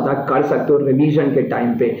ज्यादा कर सकते हो रिवीजन के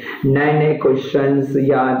टाइम पे, नए क्वेश्चंस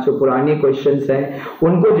या जो पुराने क्वेश्चंस हैं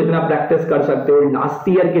उनको जितना प्रैक्टिस कर सकते हो। लास्ट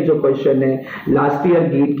ईयर के जो क्वेश्चन है, लास्ट ईयर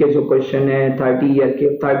गीट के जो क्वेश्चन है, 30 ईयर के,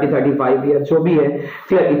 35 ईयर जो भी है,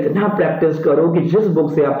 फिर इतना प्रैक्टिस करो कि जिस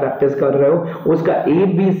बुक से आप प्रैक्टिस कर रहे हो उसका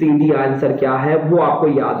ABCD आंसर क्या है वो आपको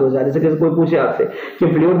याद हो जाए। जैसे कि कोई पूछे आपसे कि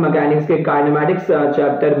फ्लूइड मैकेनिक्स के काइनेमैटिक्स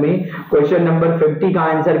चैप्टर में क्वेश्चन नंबर 50 का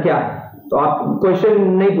आंसर क्या है, तो आप क्वेश्चन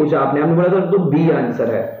नहीं पूछा आपने बोला तो B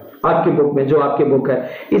आंसर है आपकी बुक में, जो आपकी बुक है।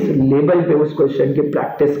 इस लेवल पे उस क्वेश्चन की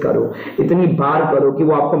प्रैक्टिस करो, इतनी बार करो कि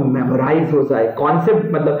वो आपको मेमोराइज हो जाए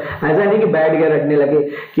कॉन्सेप्ट। मतलब ऐसा नहीं कि बैठ गया रटने लगे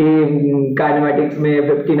कि काइनेमैटिक्स में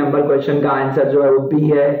 50 नंबर क्वेश्चन का आंसर जो है वो B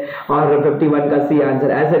है और 51 का C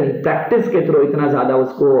आंसर, ऐसा नहीं। प्रैक्टिस के थ्रू इतना ज्यादा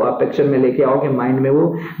उसको पिक्चर में लेके आओ कि माइंड में वो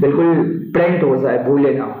बिल्कुल प्रिंट हो जाए,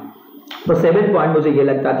 भूले ना। तो 7 पॉइंट मुझे ये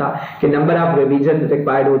लगता था कि नंबर ऑफ रिवीजन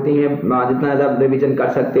रिक्वायर्ड होती है, जितना ज्यादा रिवीजन कर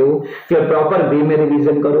सकते हो, फिर प्रॉपर वे में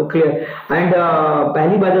रिवीजन करो, क्लियर। एंड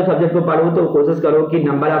पहली बार जब सब्जेक्ट को पढ़ो तो कोशिश करो कि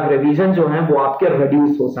नंबर ऑफ रिवीजन जो है वो आपके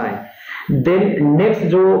रिड्यूस हो जाए। देन नेक्स्ट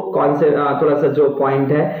जो कॉन्सेप्ट थोड़ा सा जो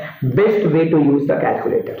पॉइंट है, best way to use the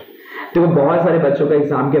calculator. तो बहुत सारे बच्चों का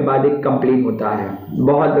एग्जाम के बाद एक कंप्लेन होता है,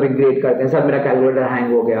 बहुत रिग्रेट करते हैं, सर मेरा कैलकुलेटर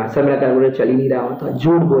हैंग हो गया, सर मेरा कैलकुलेटर चल ही नहीं रहा होता।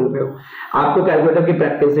 झूठ बोल रहे हो, आपको कैलकुलेटर की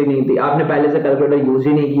प्रैक्टिस ही नहीं थी, आपने पहले से कैलकुलेटर यूज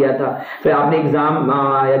ही नहीं किया था, फिर आपने एग्जाम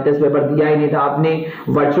या टेस्ट पेपर दिया ही नहीं था, आपने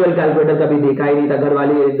वर्चुअल कैलकुलेटर कभी देखा ही नहीं था, घर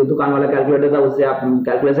वाले दुकान वाला कैलकुलेटर था उससे आप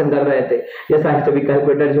कैलकुलेशन कर रहे थे, या साइंटिफिक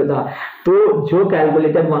कैलकुलेटर जो था। तो जो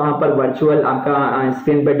कैलकुलेटर वहां पर वर्चुअल आपका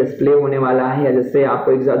स्क्रीन पर डिस्प्ले होने वाला है, या जिससे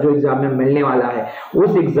आपको जो एग्जाम में मिलने वाला है,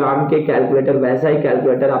 उस एग्जाम के कैलकुलेटर, वैसा ही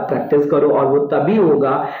कैलकुलेटर आप प्रैक्टिस करो, और वो तभी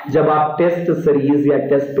होगा जब आप टेस्ट सीरीज या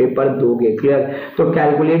टेस्ट पेपर दोगे। क्लियर? तो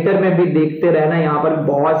कैलकुलेटर में भी देखते रहना, यहाँ पर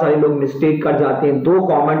बहुत सारे लोग मिस्टेक कर जाते हैं। दो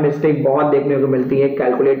कॉमन मिस्टेक बहुत देखने को मिलती है,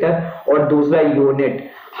 कैलकुलेटर और दूसरा यूनिट।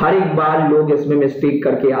 हर एक बार लोग इसमें मिस्टेक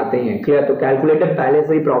करके आते हैं। क्लियर? तो कैलकुलेटर पहले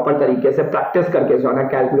से ही प्रॉपर तरीके से प्रैक्टिस करके जाना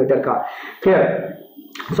कैलकुलेटर का। क्लियर?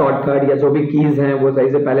 शॉर्टकट या जो भी कीज हैं वो सही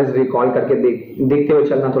से पहले से रिकॉल करके देखते हुए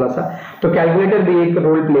चलना थोड़ा सा। तो कैलकुलेटर भी एक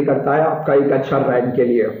रोल प्ले करता है आपका एक अच्छा रैंक के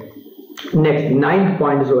लिए। नेक्स्ट 9th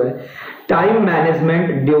पॉइंट जो है, time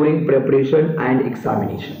management during preparation and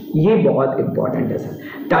examination. ये बहुत इंपॉर्टेंट है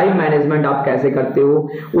सर। टाइम मैनेजमेंट आप कैसे करते हो,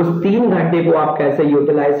 उस 3 घंटे को आप कैसे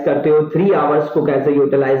यूटिलाइज करते हो, 3 आवर्स को कैसे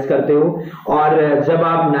यूटिलाइज करते हो, और जब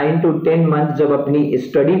आप 9 to 10 मंथ जब अपनी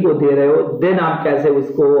स्टडी को दे रहे हो, देन आप कैसे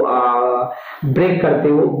उसको ब्रेक करते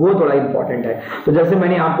हो, वो थोड़ा इंपॉर्टेंट है। तो जैसे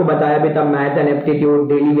मैंने आपको बताया बेटा, math and aptitude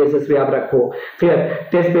daily basis पे आप रखो, फिर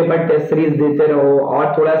टेस्ट पेपर टेस्ट सीरीज देते रहो,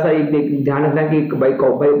 और थोड़ा सा एक ध्यान रखना कि भाई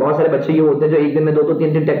बहुत सारे बच्चे ये होते हैं जो एक दिन में 2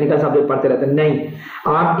 3 टेक्निकल सब्जेक्ट पढ़ते रहते हैं। नहीं,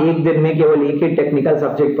 आप एक दिन में केवल एक ही टेक्निकल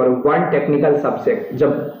सब्जेक्ट पढ़ो, 1 टेक्निकल सब्जेक्ट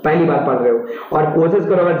जब पहली बार पढ़ रहे हो, और कोशिश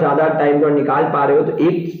करो अगर ज्यादा टाइम जो निकाल पा रहे हो तो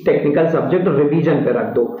एक टेक्निकल सब्जेक्ट रिवीजन पे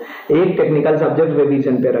रख दो, एक टेक्निकल सब्जेक्ट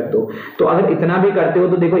रिवीजन पे रख दो। तो अगर इतना भी करते हो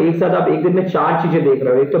तो देखो एक साथ आप एक दिन में 4 चीजें देख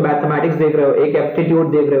रहे हो, एक तो मैथमेटिक्स देख रहे हो, एक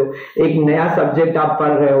एप्टीट्यूड देख रहे हो, एक नया सब्जेक्ट आप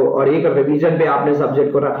पढ़ रहे हो, और एक रिवीजन पे आपने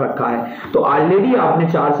सब्जेक्ट को रख रखा है। तो ऑलरेडी आपने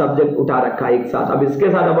 4 सब्जेक्ट उठा रखा है एक साथ। अब इसके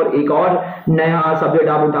साथ अगर एक और नया सब्जेक्ट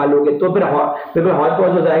आप उठा लोगे तो फिर हॉट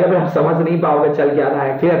पॉज हो जाएगा, फिर आप समझ नहीं पाओगे चल क्या रहा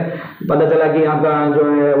है। क्लियर? पता चला कि आपका जो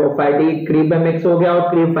है वो फैटिग क्रीप में मिक्स हो गया और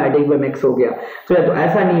क्रीप फैटिग में मिक्स हो गया। क्लियर? तो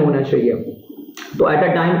ऐसा नहीं होना चाहिए। तो एट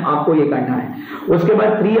अ टाइम आपको ये करना है। उसके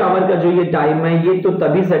बाद 3 आवर का जो ये टाइम है, ये तो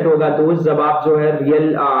तभी सेट होगा दोस्त जब आप जो है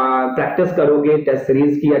रियल प्रैक्टिस करोगे, टेस्ट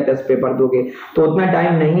सीरीज की या टेस्ट पेपर दोगे। तो उतना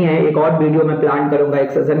टाइम नहीं है। एक और वीडियो में प्लान करूंगा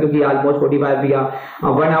एक सेशन, क्योंकि ऑलमोस्ट 45 या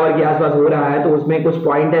 1 आवर के आसपास हो रहा है, तो उसमें कुछ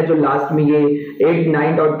पॉइंट है जो लास्ट में ये 8,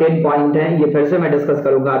 9 और 10 पॉइंट है, ये फिर से मैं डिस्कस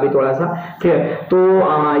करूंगा अभी थोड़ा सा। क्लियर? तो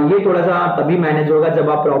ये थोड़ा सा तभी मैनेज होगा जब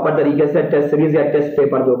आप प्रॉपर तरीके से टेस्ट सीरीज या टेस्ट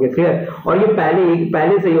पेपर दोगे। क्लियर? और ये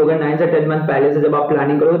पहले से ही होगा, 9 से 10 मंथ पहले से जब आप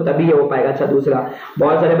प्लानिंग करोगे तभी ये हो पाएगा। अच्छा, दूसरा,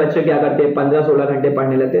 बहुत सारे बच्चे क्या करते हैं, 15-16 घंटे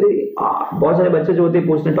पढ़ने लगते हैं। बहुत सारे बच्चे जो होते हैं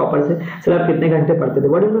पूछते टॉपर से, सर आप कितने घंटे पढ़ते थे?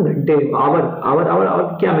 व्हाट इज घंटे?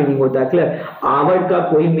 आवर क्या मीनिंग होता है? क्लियर? आवर का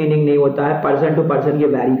कोई मीनिंग नहीं होता है, पर्सन टू पर्सन ये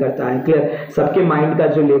वैरी करता है। क्लियर? सबके माइंड का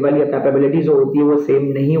जो लेवल या कैपेबिलिटी जो होती है वो सेम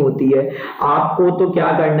नहीं होती है। आपको तो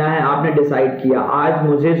क्या करना है, आपने डिसाइड किया आज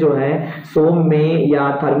मुझे जो है सोम में या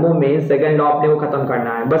थर्मो में सेकंड लॉ अपने को खत्म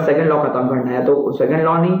करना है, बस सेकंड लॉ खत्म करना है, तो सेकंड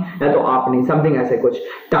लॉ नहीं या तो आप नहीं, समथिंग ऐसे कुछ।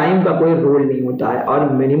 टाइम का कोई रोल नहीं होता है। और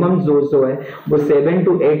मिनिमम जो है वो 7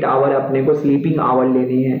 to 8 आवर अपने को स्लीपिंग आवर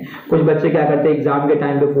लेने हैं। कुछ बच्चे क्या करते हैं एग्जाम के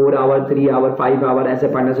टाइम पे 4 आवर, 3 आवर, 5 आवर ऐसे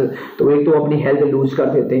पढ़ने से, तो एक तो अपनी हेल्थ लूज कर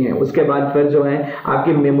देते हैं। उसके बाद फिर जो है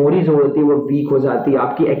आपकी मेमोरी जो होती है वो वीक हो जाती है,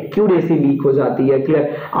 आपकी एक्यूरेसी वीक हो जाती है। क्लियर?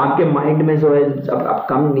 आपके माइंड में जो है जब आप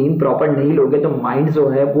कम नींद प्रॉपर नहीं लोगे तो माइंड जो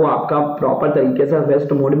है वो आपका प्रॉपर तरीके से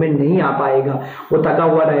रेस्ट मोड में नहीं आ पाएगा, वो थका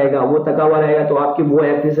हुआ रहेगा, तो आपकी वो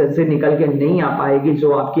एफिशिएंसी निकल के नहीं आ पाएगी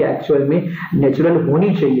जो आपकी एक्चुअल में नेचुरल होनी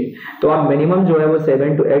चाहिए। तो आप मिनिमम जो है वो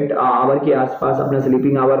 7 to 8 आवर के आसपास अपना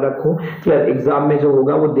स्लीपिंग आवर रखो। क्लियर? एग्जाम में जो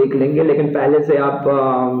होगा वो देख लेंगे, लेकिन पहले से आप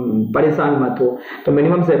परेशान मत हो। तो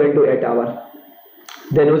मिनिमम 7 to 8 आवर।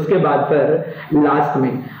 देन उसके बाद फिर लास्ट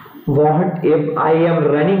में, what if I am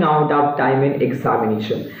running out of time in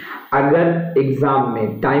examination. अगर एग्जाम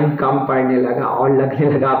में टाइम कम पड़ने लगा और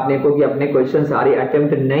लगने लगा अपने को कि अपने क्वेश्चन सारे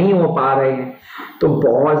अटेम्प्ट नहीं हो पा रहे हैं, तो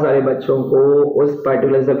बहुत सारे बच्चों को उस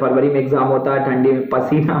पर्टिकुलर से फरवरी में एग्जाम होता है, ठंडी में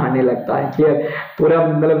पसीना आने लगता है। क्लियर? पूरा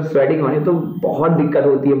मतलब स्वेटिंग होने, तो बहुत दिक्कत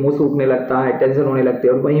होती है, मुंह सूखने लगता है, टेंशन होने लगती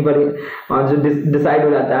है, और वहीं पर जो डिसाइड हो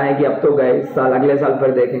जाता है कि अब तो गए साल, अगले साल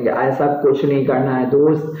फिर देखेंगे। ऐसा कुछ नहीं करना है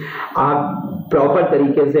दोस्त। आप प्रॉपर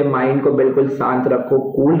तरीके से माइंड को बिल्कुल शांत रखो,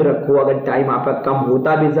 कूल रखो। अगर टाइम आपका कम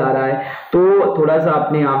होता भी जा रहा है तो थोड़ा सा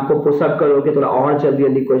अपने आप को पुशअप करो कि थोड़ा और जल्दी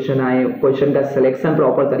जल्दी क्वेश्चन आए, क्वेश्चन का सिलेक्शन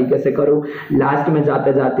प्रॉपर तरीके से करो। लास्ट में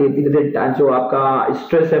जाते जाते धीरे धीरे जो आपका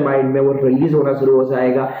स्ट्रेस है माइंड में वो रिलीज होना शुरू हो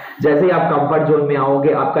जाएगा। जैसे ही आप कंफर्ट जोन में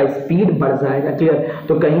आओगे आपका स्पीड बढ़ जाएगा, क्लियर।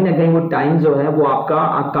 तो कहीं ना कहीं वो टाइम जो है वो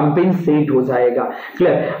आपका कंपेंसेट हो जाएगा,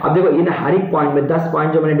 क्लियर। अब देखो इन हर एक पॉइंट में 10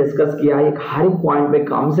 पॉइंट जो मैंने डिस्कस किया है, एक हर एक पॉइंट पे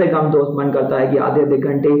कम से कम दोस्त मन करता है कि आधे आधे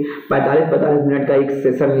घंटे 45-45 मिनट का एक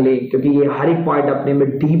सेशन ले, क्योंकि ये हर एक पॉइंट अपने में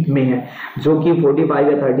डीप में है जो कि 45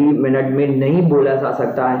 या 30 मिनट में नहीं बोला जा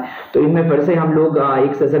सकता है। तो इनमें फिर से हम लोग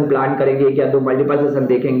एक सेशन प्लान करेंगे या 2 मल्टीपल सेशन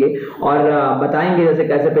देखेंगे और बताएंगे जैसे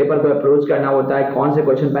कैसे पेपर को अप्रोच करना होता है, कौन से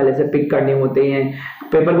क्वेश्चन पहले से पिक करने होते हैं,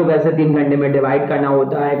 पेपर को कैसे 3 घंटे में डिवाइड करना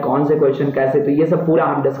होता है, कौन से क्वेश्चन कैसे, तो ये सब पूरा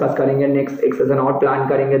हम डिस्कस करेंगे। नेक्स्ट एक सेशन और प्लान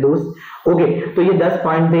करेंगे दोस्त। ओके, तो ये 10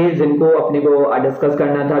 पॉइंट थे जिनको अपने को डिस्कस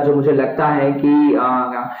करना था, जो मुझे लगता है कि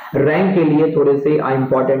रैंक के लिए थोड़े से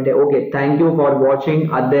इंपॉर्टेंट है। Okay, thank you for watching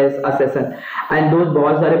this session. And दोस्त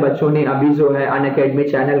बहुत सारे बच्चों ने अभी जो है अनअकैडमी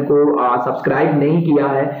चैनल को सब्सक्राइब नहीं किया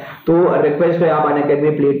है, तो रिक्वेस्ट है आप अनअकैडमी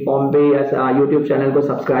प्लेटफॉर्म पे या यूट्यूब चैनल को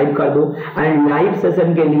सब्सक्राइब कर दो। एंड लाइव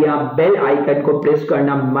सेशन के लिए आप बेल आइकन को प्रेस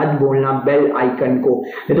करना मत भूलना, बेल आइकन को,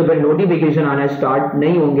 नहीं तो फिर नोटिफिकेशन आना स्टार्ट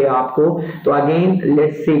नहीं होंगे आपको। तो again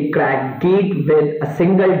let's see crack gate with a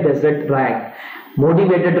single digit rank.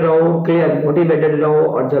 Motivated रहो, क्लियर, मोटिवेटेड रहो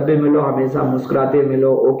और जब भी मिलो हमेशा मुस्कुराते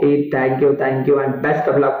मिलो। Okay, thank you and best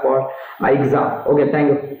of luck for exam. Okay, thank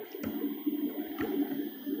you.